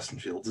that Justin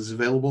Fields is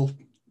available.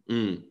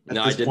 No,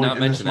 I did not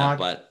mention that,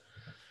 but.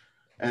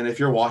 And if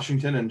you're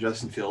Washington and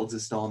Justin Fields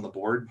is still on the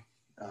board,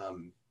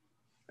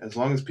 as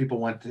long as people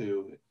went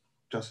to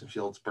Justin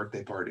Fields'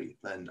 birthday party,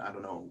 then I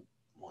don't know.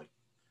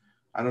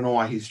 I don't know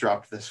why he's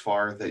dropped this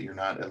far that you're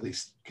not at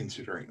least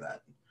considering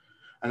that.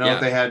 I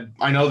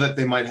know that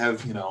they might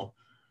have,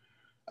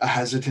 a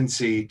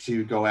hesitancy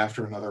to go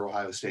after another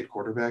Ohio State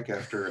quarterback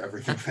after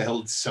everything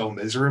failed so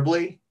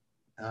miserably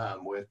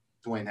with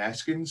Dwayne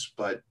Haskins.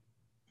 But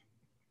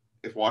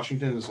if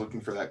Washington is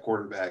looking for that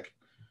quarterback,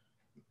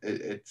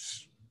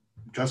 it's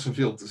Justin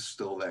Fields is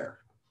still there.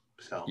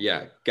 So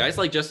yeah, guys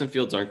like Justin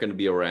Fields aren't going to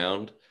be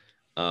around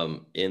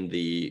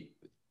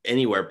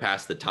anywhere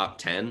past the top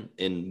 10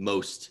 in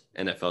most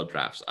NFL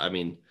drafts. I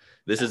mean,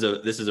 this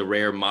is a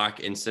rare mock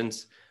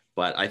instance,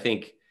 but I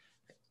think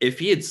if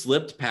he had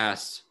slipped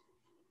past,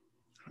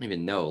 I don't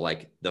even know,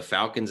 like the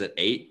Falcons at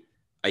 8,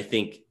 I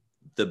think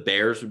the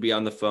Bears would be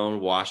on the phone.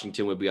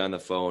 Washington would be on the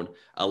phone.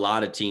 A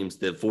lot of teams,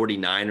 the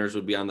 49ers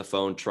would be on the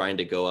phone trying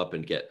to go up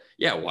and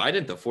why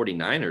didn't the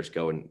 49ers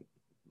go and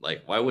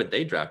why would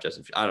they draft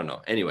Justin Fields? I don't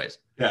know. Anyways.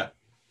 Yeah.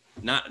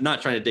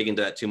 Not trying to dig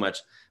into that too much.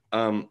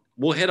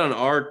 We'll hit on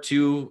our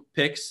 2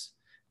 picks.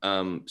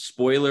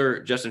 Spoiler,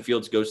 Justin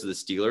Fields goes to the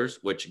Steelers,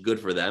 which good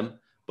for them.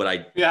 But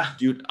I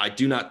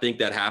do not think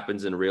that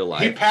happens in real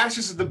life. He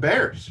passes the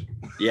Bears.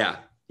 Yeah,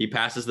 he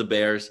passes the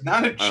Bears.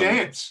 Not a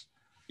chance.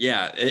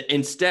 Yeah.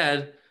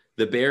 Instead,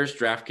 the Bears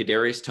draft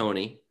Kadarius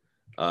Toney,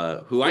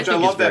 who I think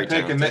love is very that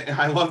pick, talented.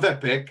 and I love that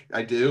pick.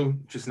 I do,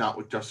 just not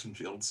with Justin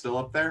Fields still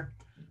up there.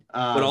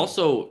 But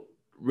also,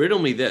 riddle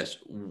me this: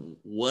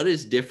 what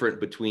is different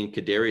between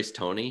Kadarius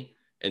Toney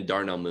and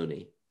Darnell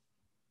Mooney?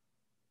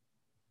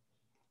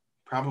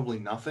 Probably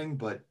nothing,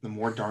 but the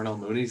more Darnell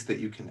Mooneys that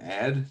you can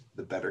add,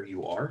 the better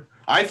you are.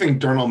 I think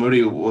Darnell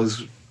Mooney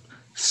was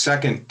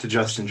second to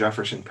Justin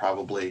Jefferson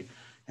probably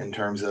in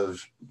terms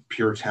of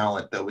pure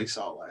talent that we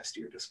saw last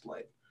year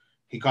displayed.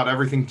 He caught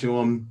everything to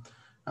him.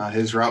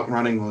 His route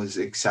running was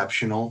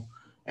exceptional,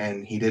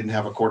 and he didn't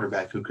have a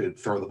quarterback who could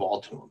throw the ball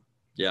to him.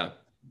 Yeah.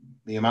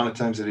 The amount of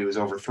times that he was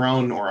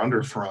overthrown or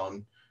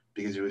underthrown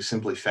because he was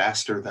simply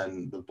faster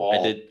than the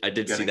ball. I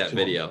did see that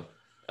video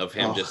of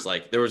him just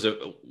there was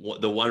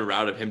the one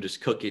route of him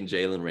just cooking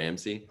Jalen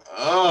Ramsey.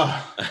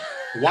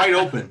 Wide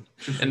open.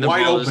 And the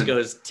ball just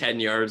goes 10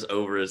 yards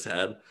over his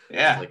head.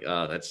 Yeah.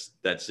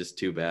 That's just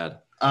too bad.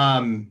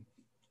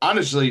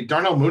 Honestly,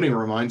 Darnell Mooney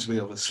reminds me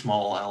of a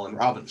small Allen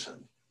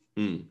Robinson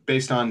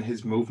based on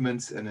his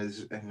movements and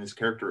his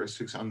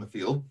characteristics on the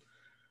field.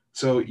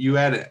 So you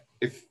add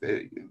if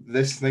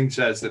this thing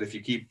says that if you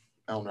keep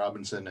Allen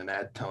Robinson and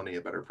add Toney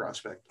a better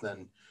prospect,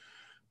 then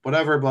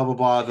whatever, blah, blah,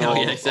 blah.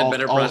 I said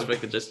better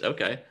prospect than just,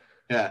 okay.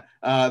 Yeah.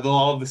 They'll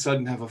all of a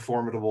sudden have a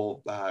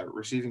formidable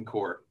receiving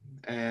core.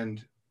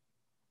 And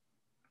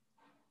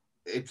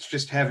it's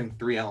just having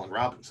 3 Allen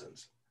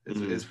Robinsons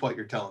is what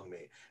you're telling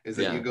me. Is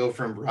that you go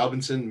from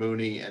Robinson,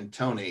 Mooney, and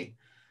Toney.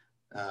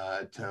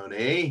 And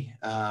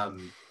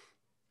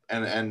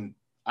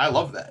I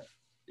love that.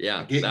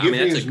 Yeah. Give me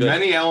as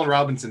many Allen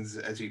Robinsons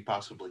as you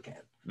possibly can.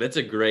 That's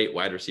a great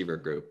wide receiver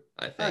group,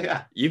 I think. Oh,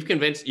 yeah. You've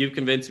convinced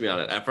me on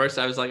it. At first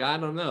I was like, I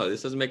don't know.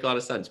 This doesn't make a lot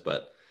of sense,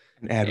 but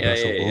add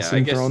Russell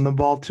Wilson throwing the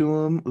ball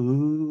to him.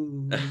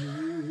 Ooh.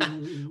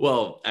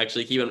 Well,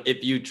 actually,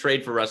 if you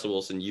trade for Russell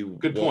Wilson,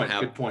 good point.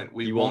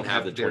 You won't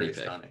have the 20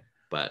 pick.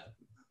 But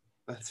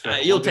that's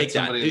fair. You'll take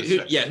that.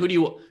 Who do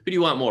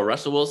you want more,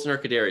 Russell Wilson or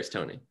Kadarius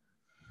Toney?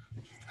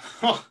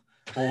 Well,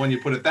 when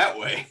you put it that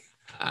way.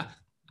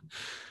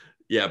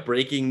 Yeah,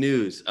 breaking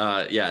news.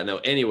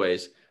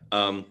 Anyways,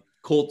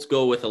 Colts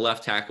go with a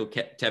left tackle,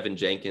 Tevin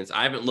Jenkins.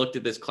 I haven't looked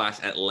at this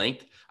class at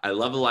length. I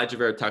love Elijah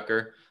Vera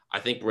Tucker. I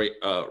think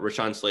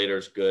Rashawn Slater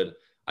is good.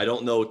 I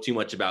don't know too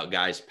much about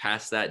guys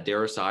past that.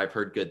 Darrisaw, I've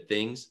heard good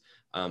things.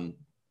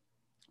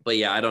 But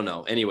yeah, I don't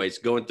know. Anyways,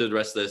 going through the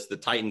rest of this, the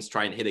Titans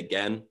try and hit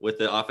again with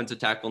the offensive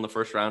tackle in the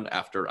first round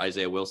after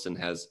Isaiah Wilson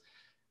has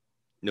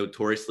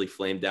notoriously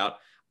flamed out.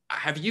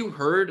 Have you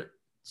heard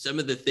some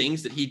of the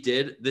things that he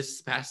did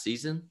this past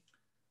season?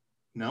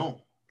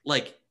 No.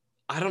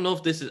 I don't know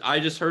if this is, I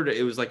just heard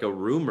it was like a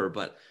rumor,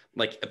 but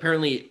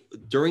apparently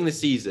during the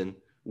season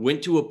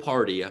went to a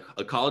party,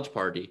 a college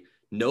party,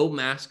 no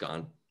mask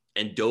on,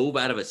 and dove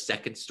out of a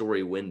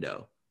second-story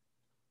window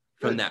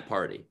from that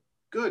party.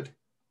 Good.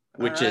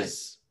 Which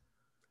is,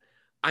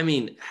 I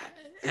mean,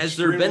 Has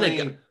there been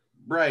a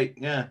right?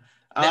 Yeah.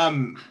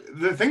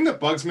 The thing that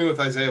bugs me with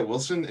Isaiah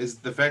Wilson is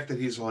the fact that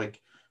he's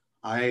like,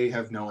 I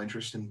have no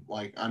interest in,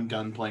 like, I'm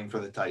done playing for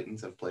the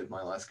Titans. I've played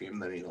my last game.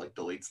 Then he like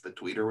deletes the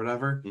tweet or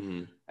whatever.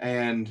 Mm-hmm.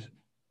 And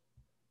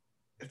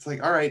it's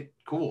like, all right,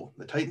 cool.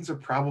 The Titans are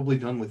probably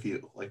done with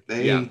you. Like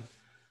they're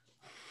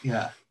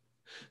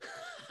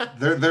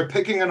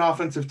picking an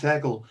offensive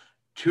tackle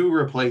to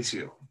replace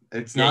you.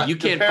 It's not you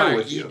can't fire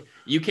with you.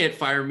 You can't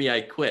fire me. I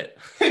quit.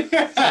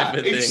 Yeah,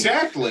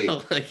 exactly.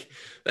 Like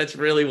that's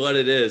really what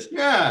it is.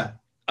 Yeah.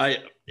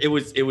 It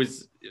was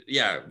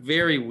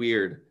very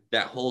weird,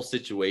 that whole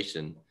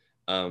situation.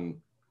 I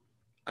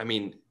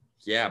mean,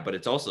 yeah, but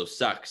it also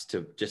sucks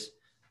to just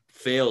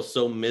fail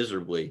so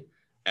miserably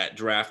at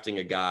drafting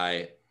a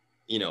guy,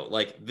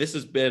 like this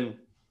has been,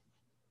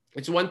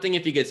 it's one thing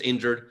if he gets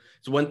injured.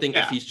 It's one thing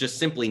if he's just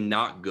simply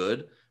not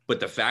good,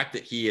 but the fact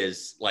that he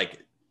is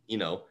like,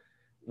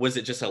 was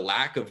it just a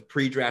lack of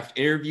pre-draft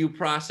interview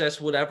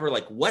process, whatever?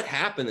 Like what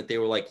happened that they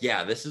were like,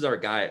 yeah, this is our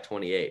guy at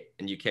 28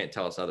 and you can't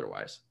tell us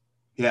otherwise.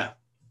 Yeah.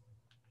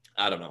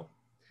 I don't know.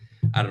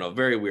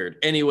 Very weird.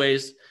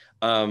 Anyways,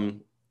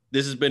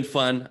 this has been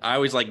fun. I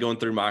always like going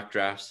through mock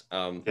drafts.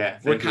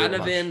 We're kind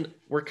of in,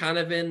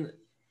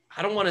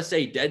 I don't want to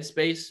say dead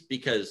space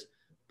because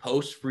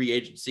post free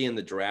agency and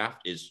the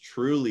draft is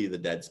truly the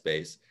dead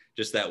space.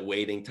 Just that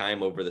waiting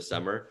time over the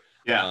summer.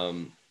 Yeah.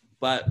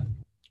 But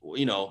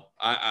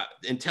I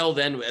until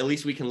then, at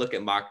least we can look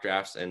at mock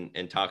drafts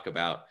and talk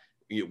about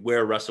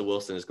where Russell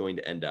Wilson is going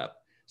to end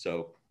up.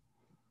 So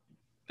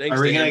thanks.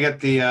 Are we gonna get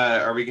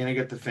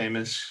the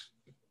famous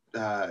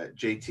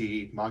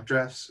JT mock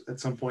drafts at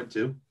some point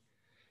too?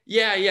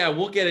 Yeah,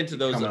 we'll get into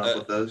those,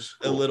 Cool.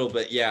 A little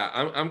bit. Yeah,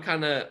 I'm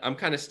kind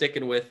of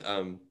sticking with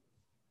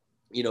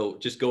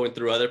just going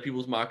through other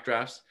people's mock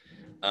drafts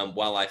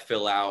while I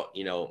fill out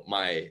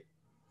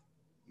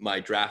my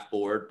draft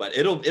board, but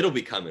it'll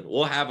be coming.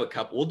 We'll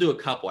do a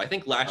couple. I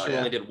think last year we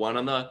only did one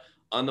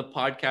on the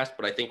podcast,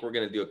 but I think we're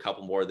gonna do a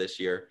couple more this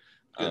year.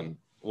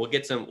 We'll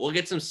get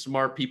some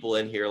smart people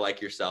in here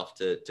like yourself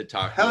to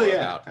talk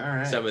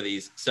about some of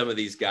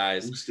these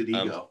guys. Boosted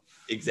ego.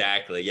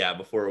 Exactly. Yeah.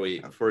 Before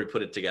we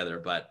put it together.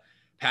 But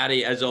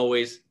Patty, as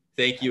always,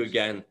 thank you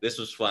again. This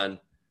was fun.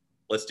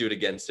 Let's do it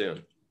again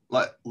soon.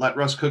 Let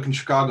Russ cook in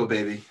Chicago,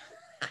 baby.